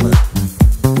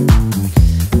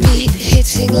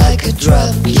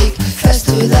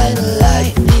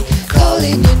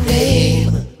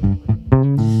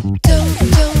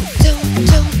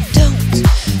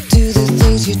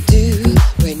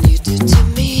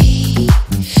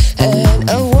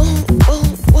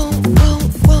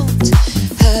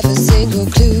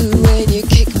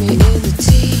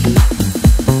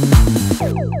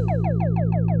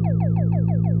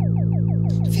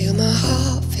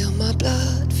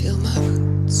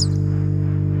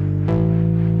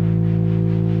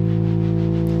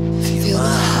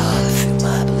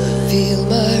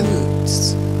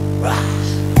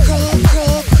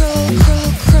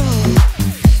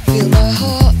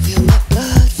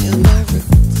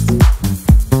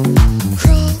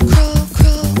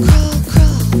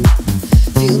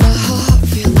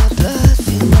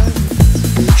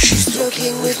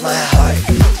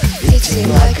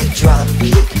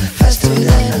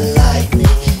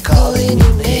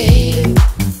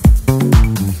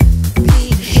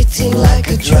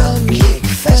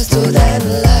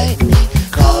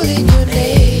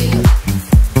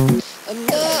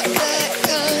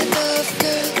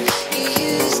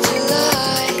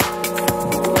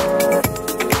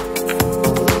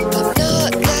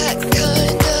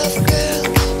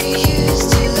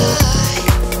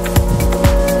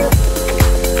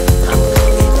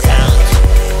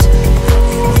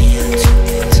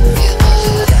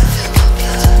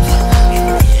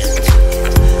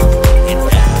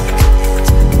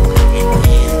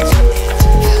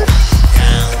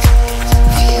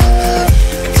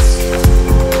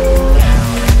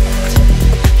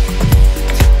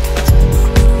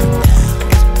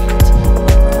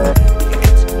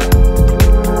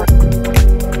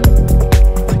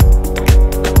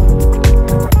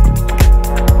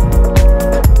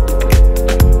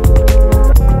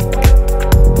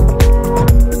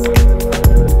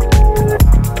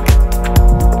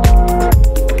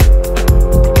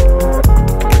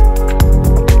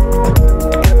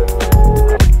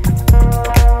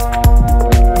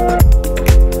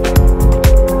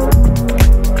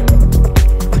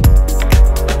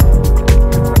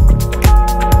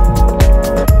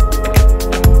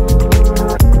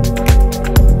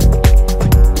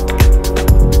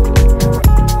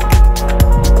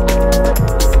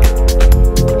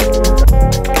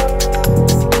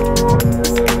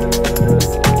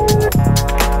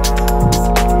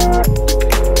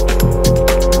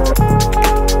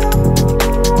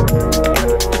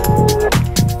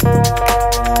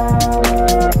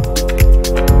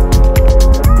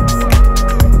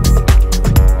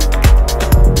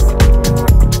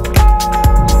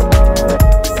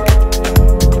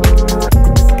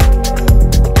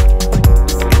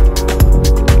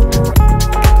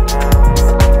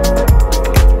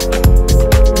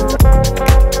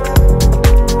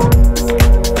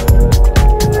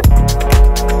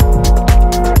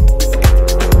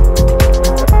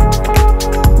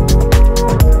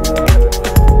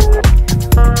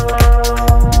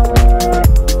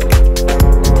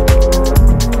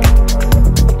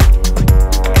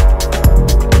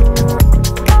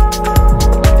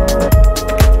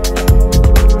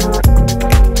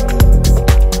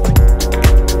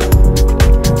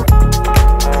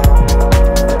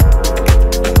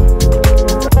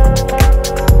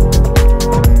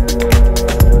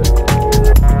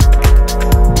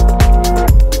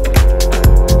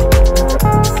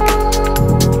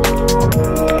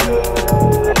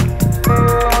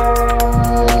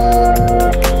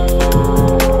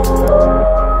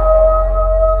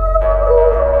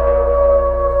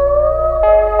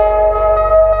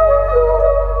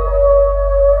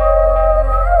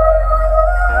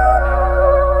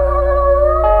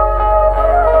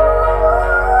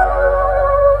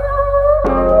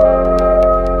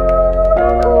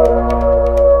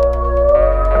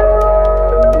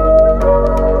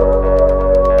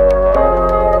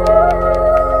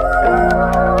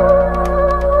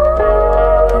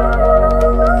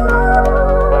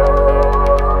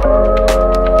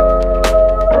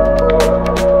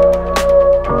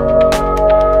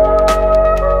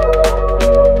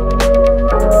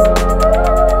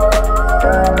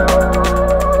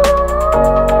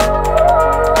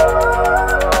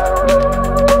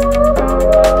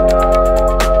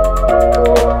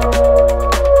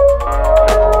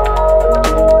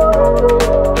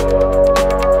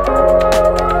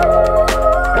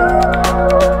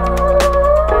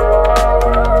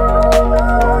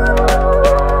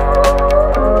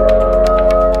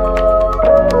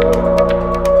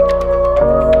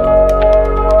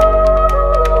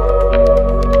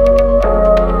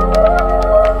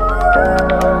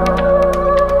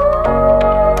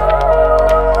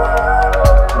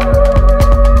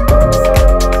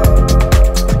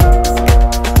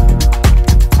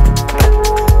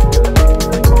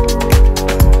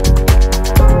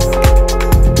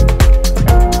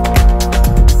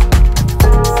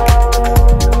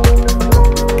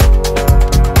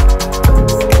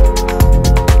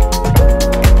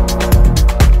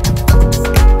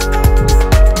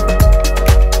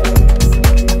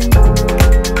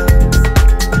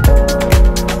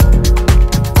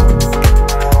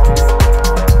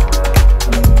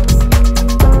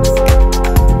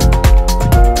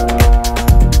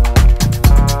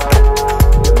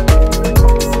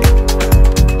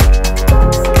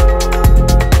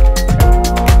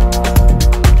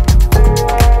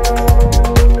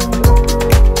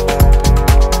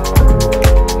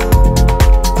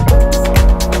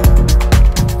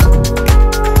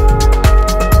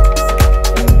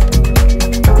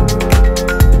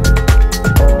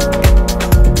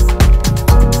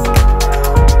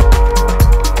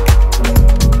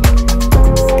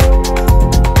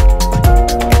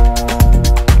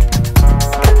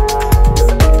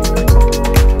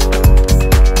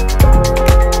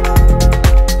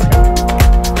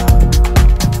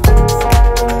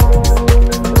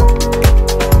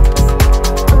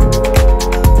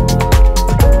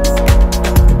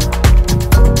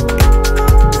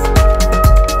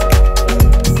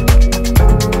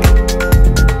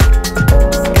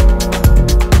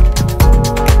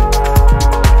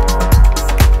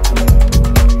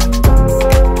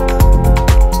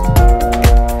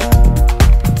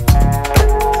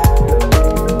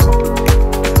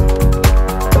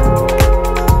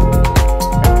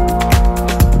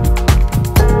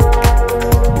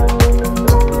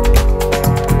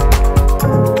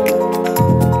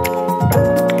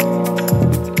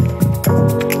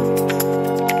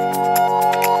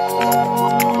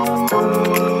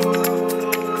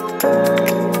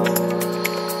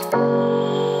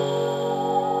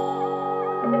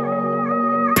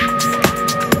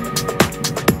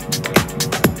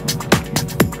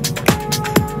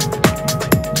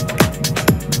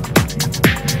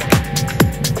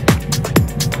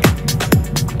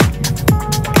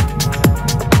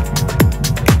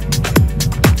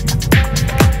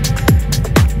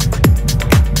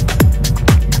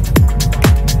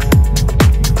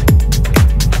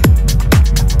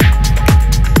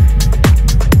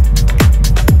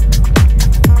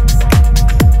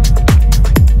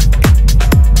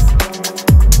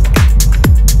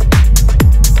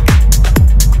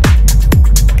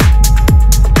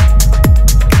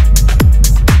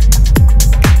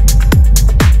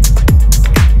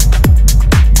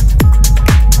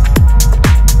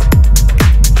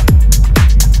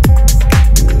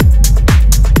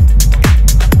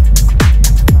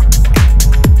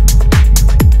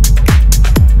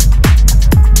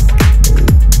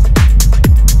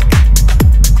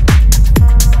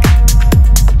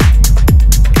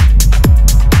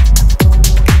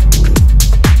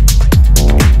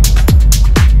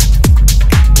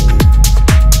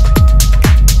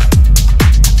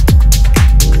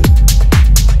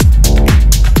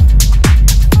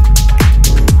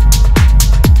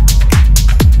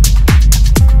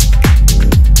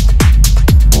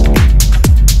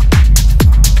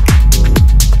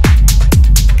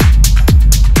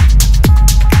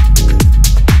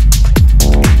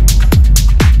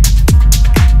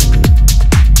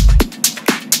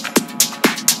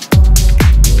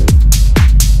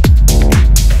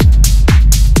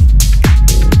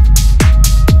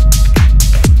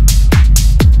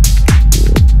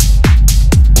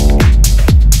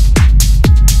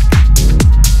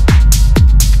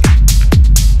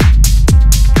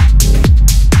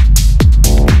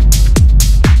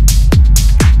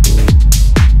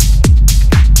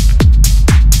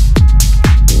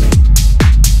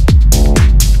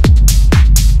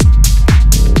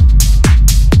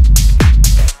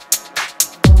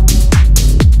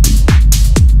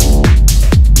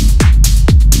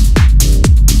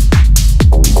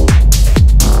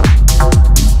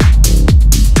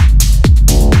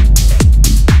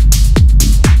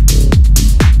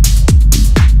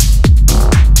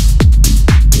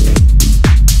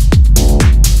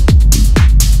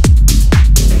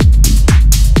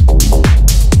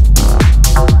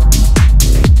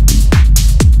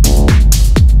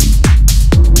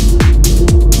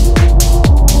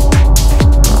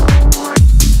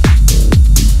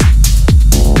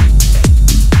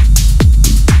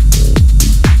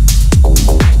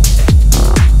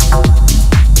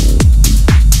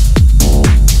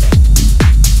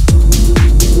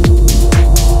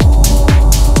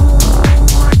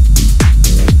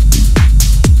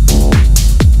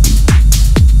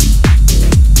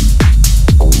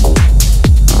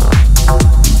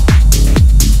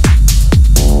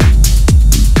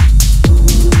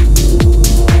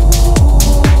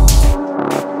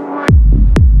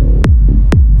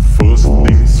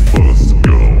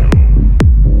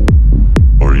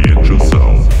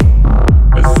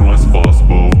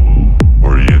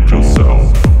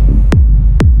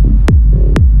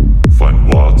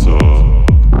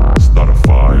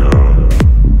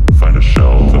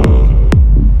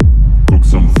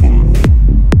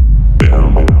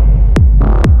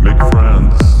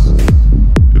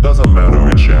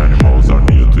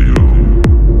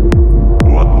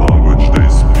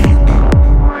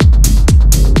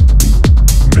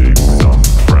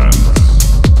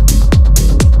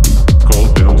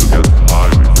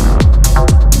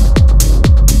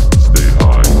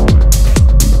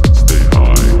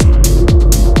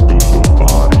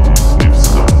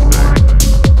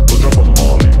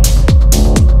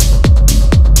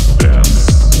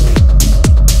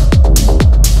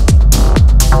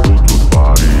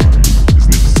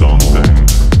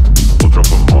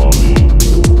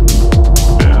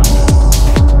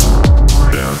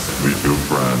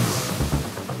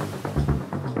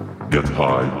 Get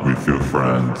high with your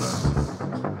friends.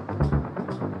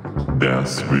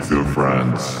 Dance with your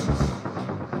friends.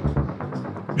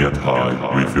 Get high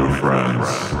with your friends.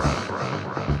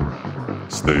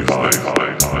 Stay high,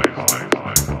 high, high, high,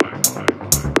 high,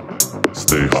 high.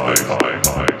 Stay high, high,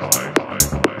 high, high, high,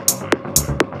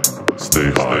 high. Stay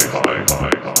high, high,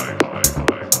 high, high,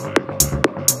 high,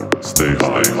 high. Stay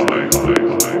high, high, high,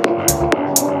 high, high.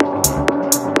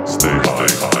 Stay high,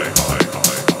 high, high, high, high. Stay high, high, high, high,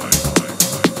 high.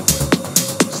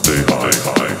 Stay high,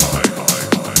 high, high,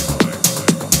 high, high.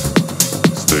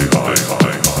 Stay high, high,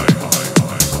 high, high, high.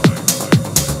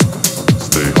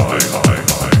 Stay high, high,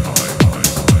 high, high, high.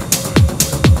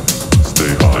 Stay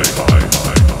high, high, high,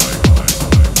 high, high.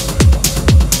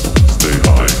 Stay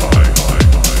high, high, high,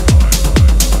 high, high.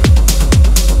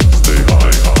 Stay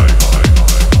high, high, high,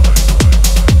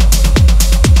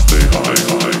 high,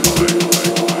 high.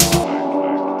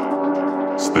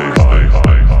 Stay high.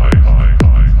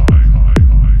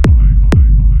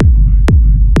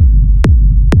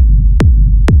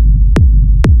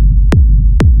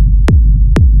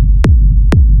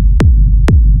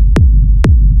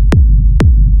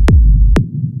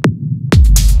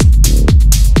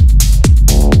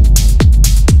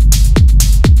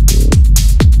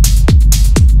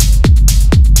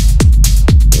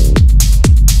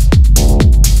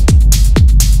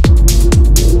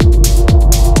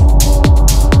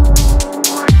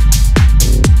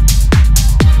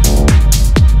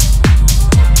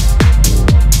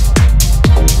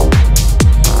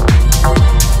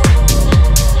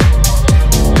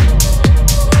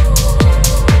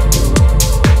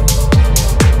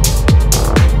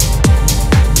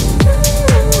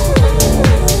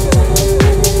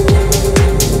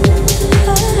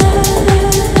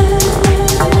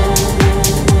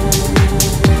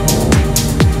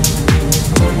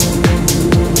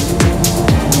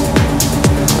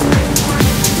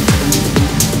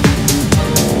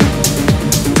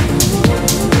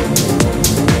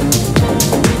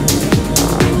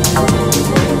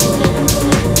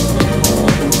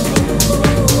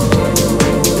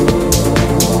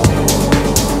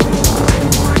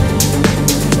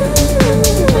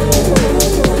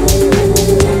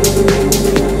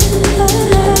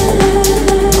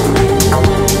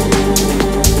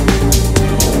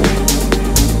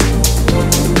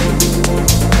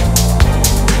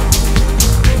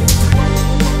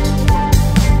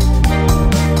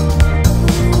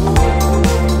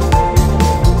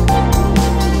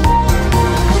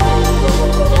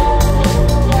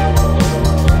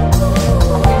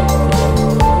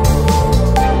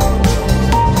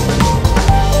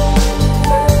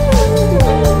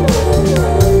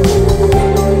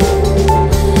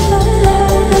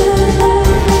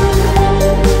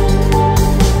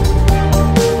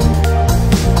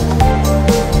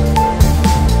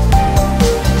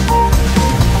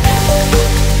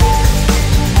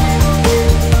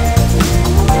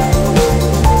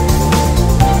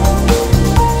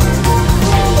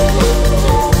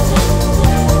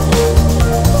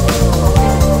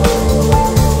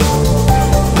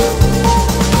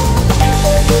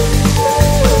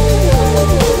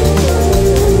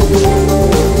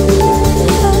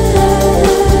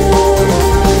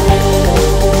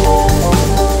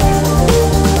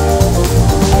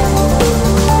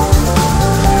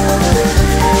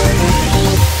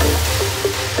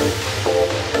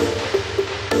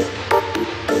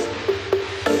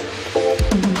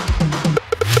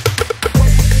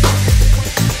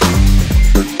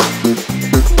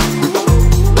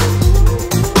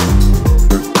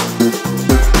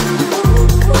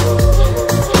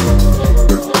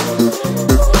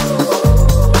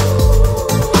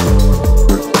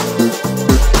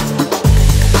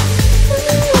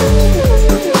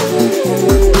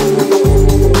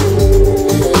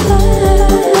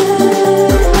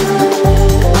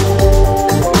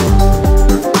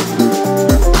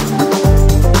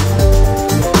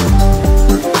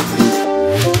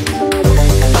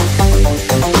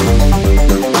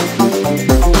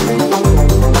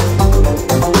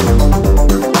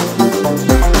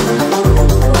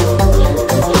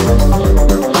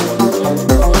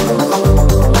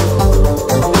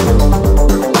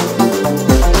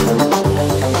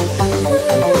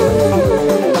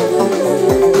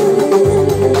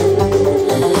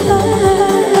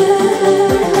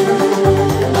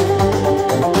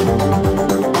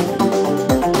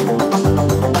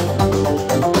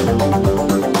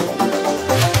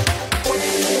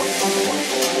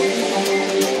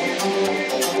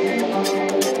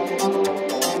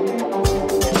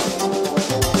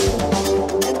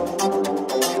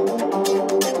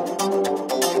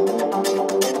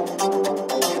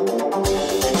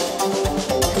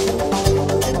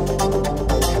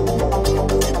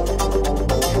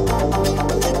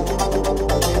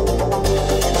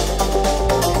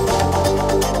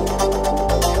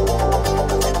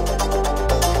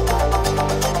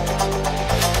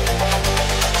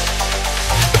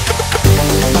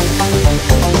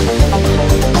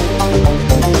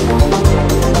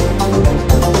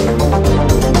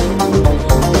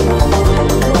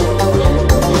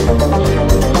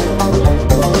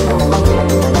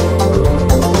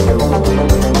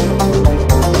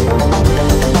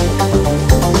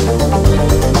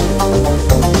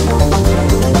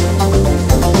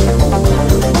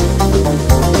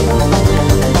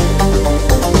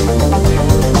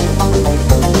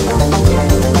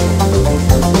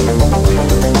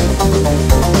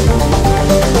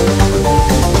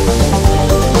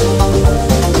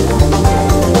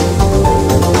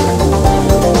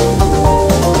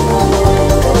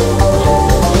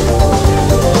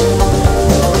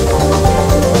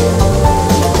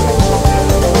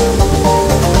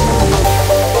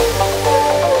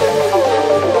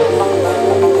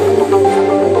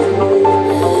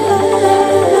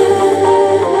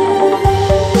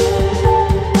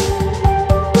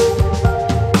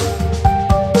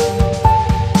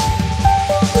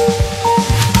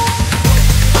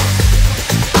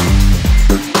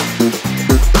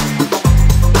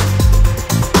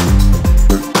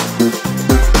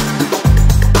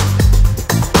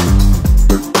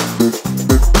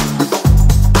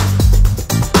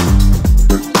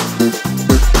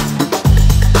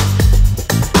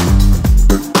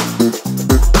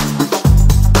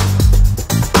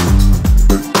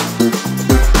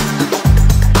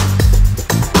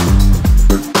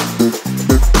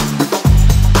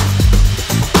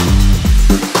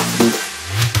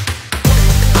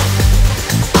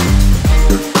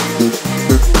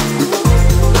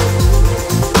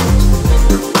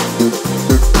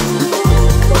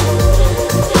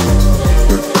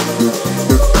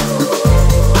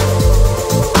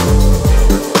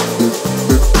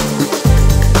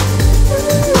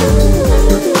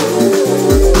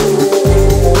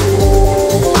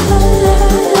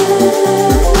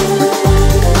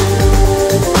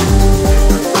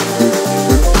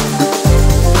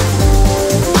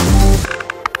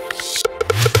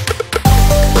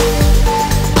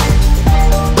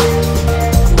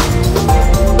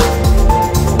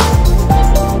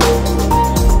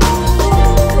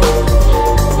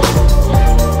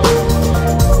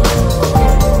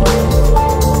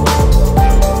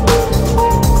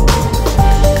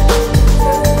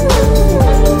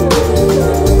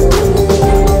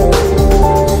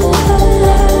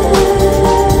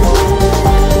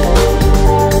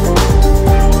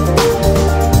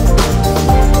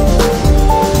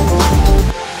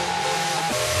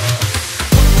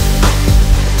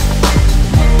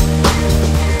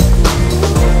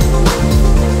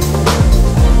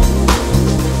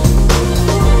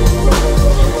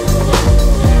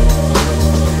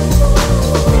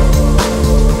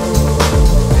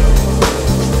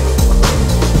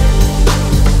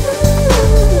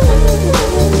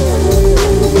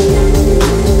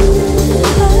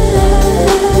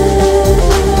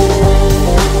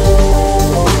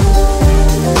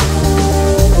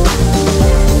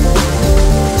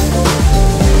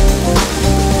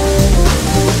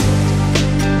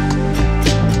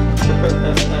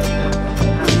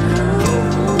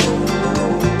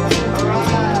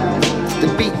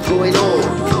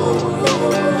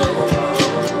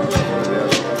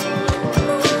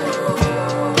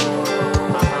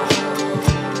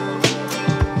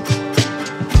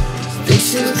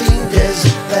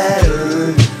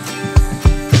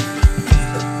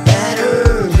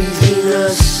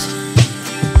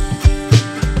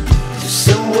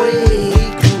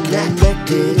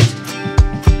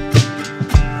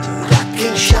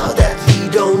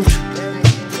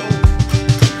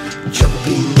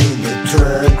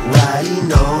 Nobody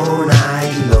knows.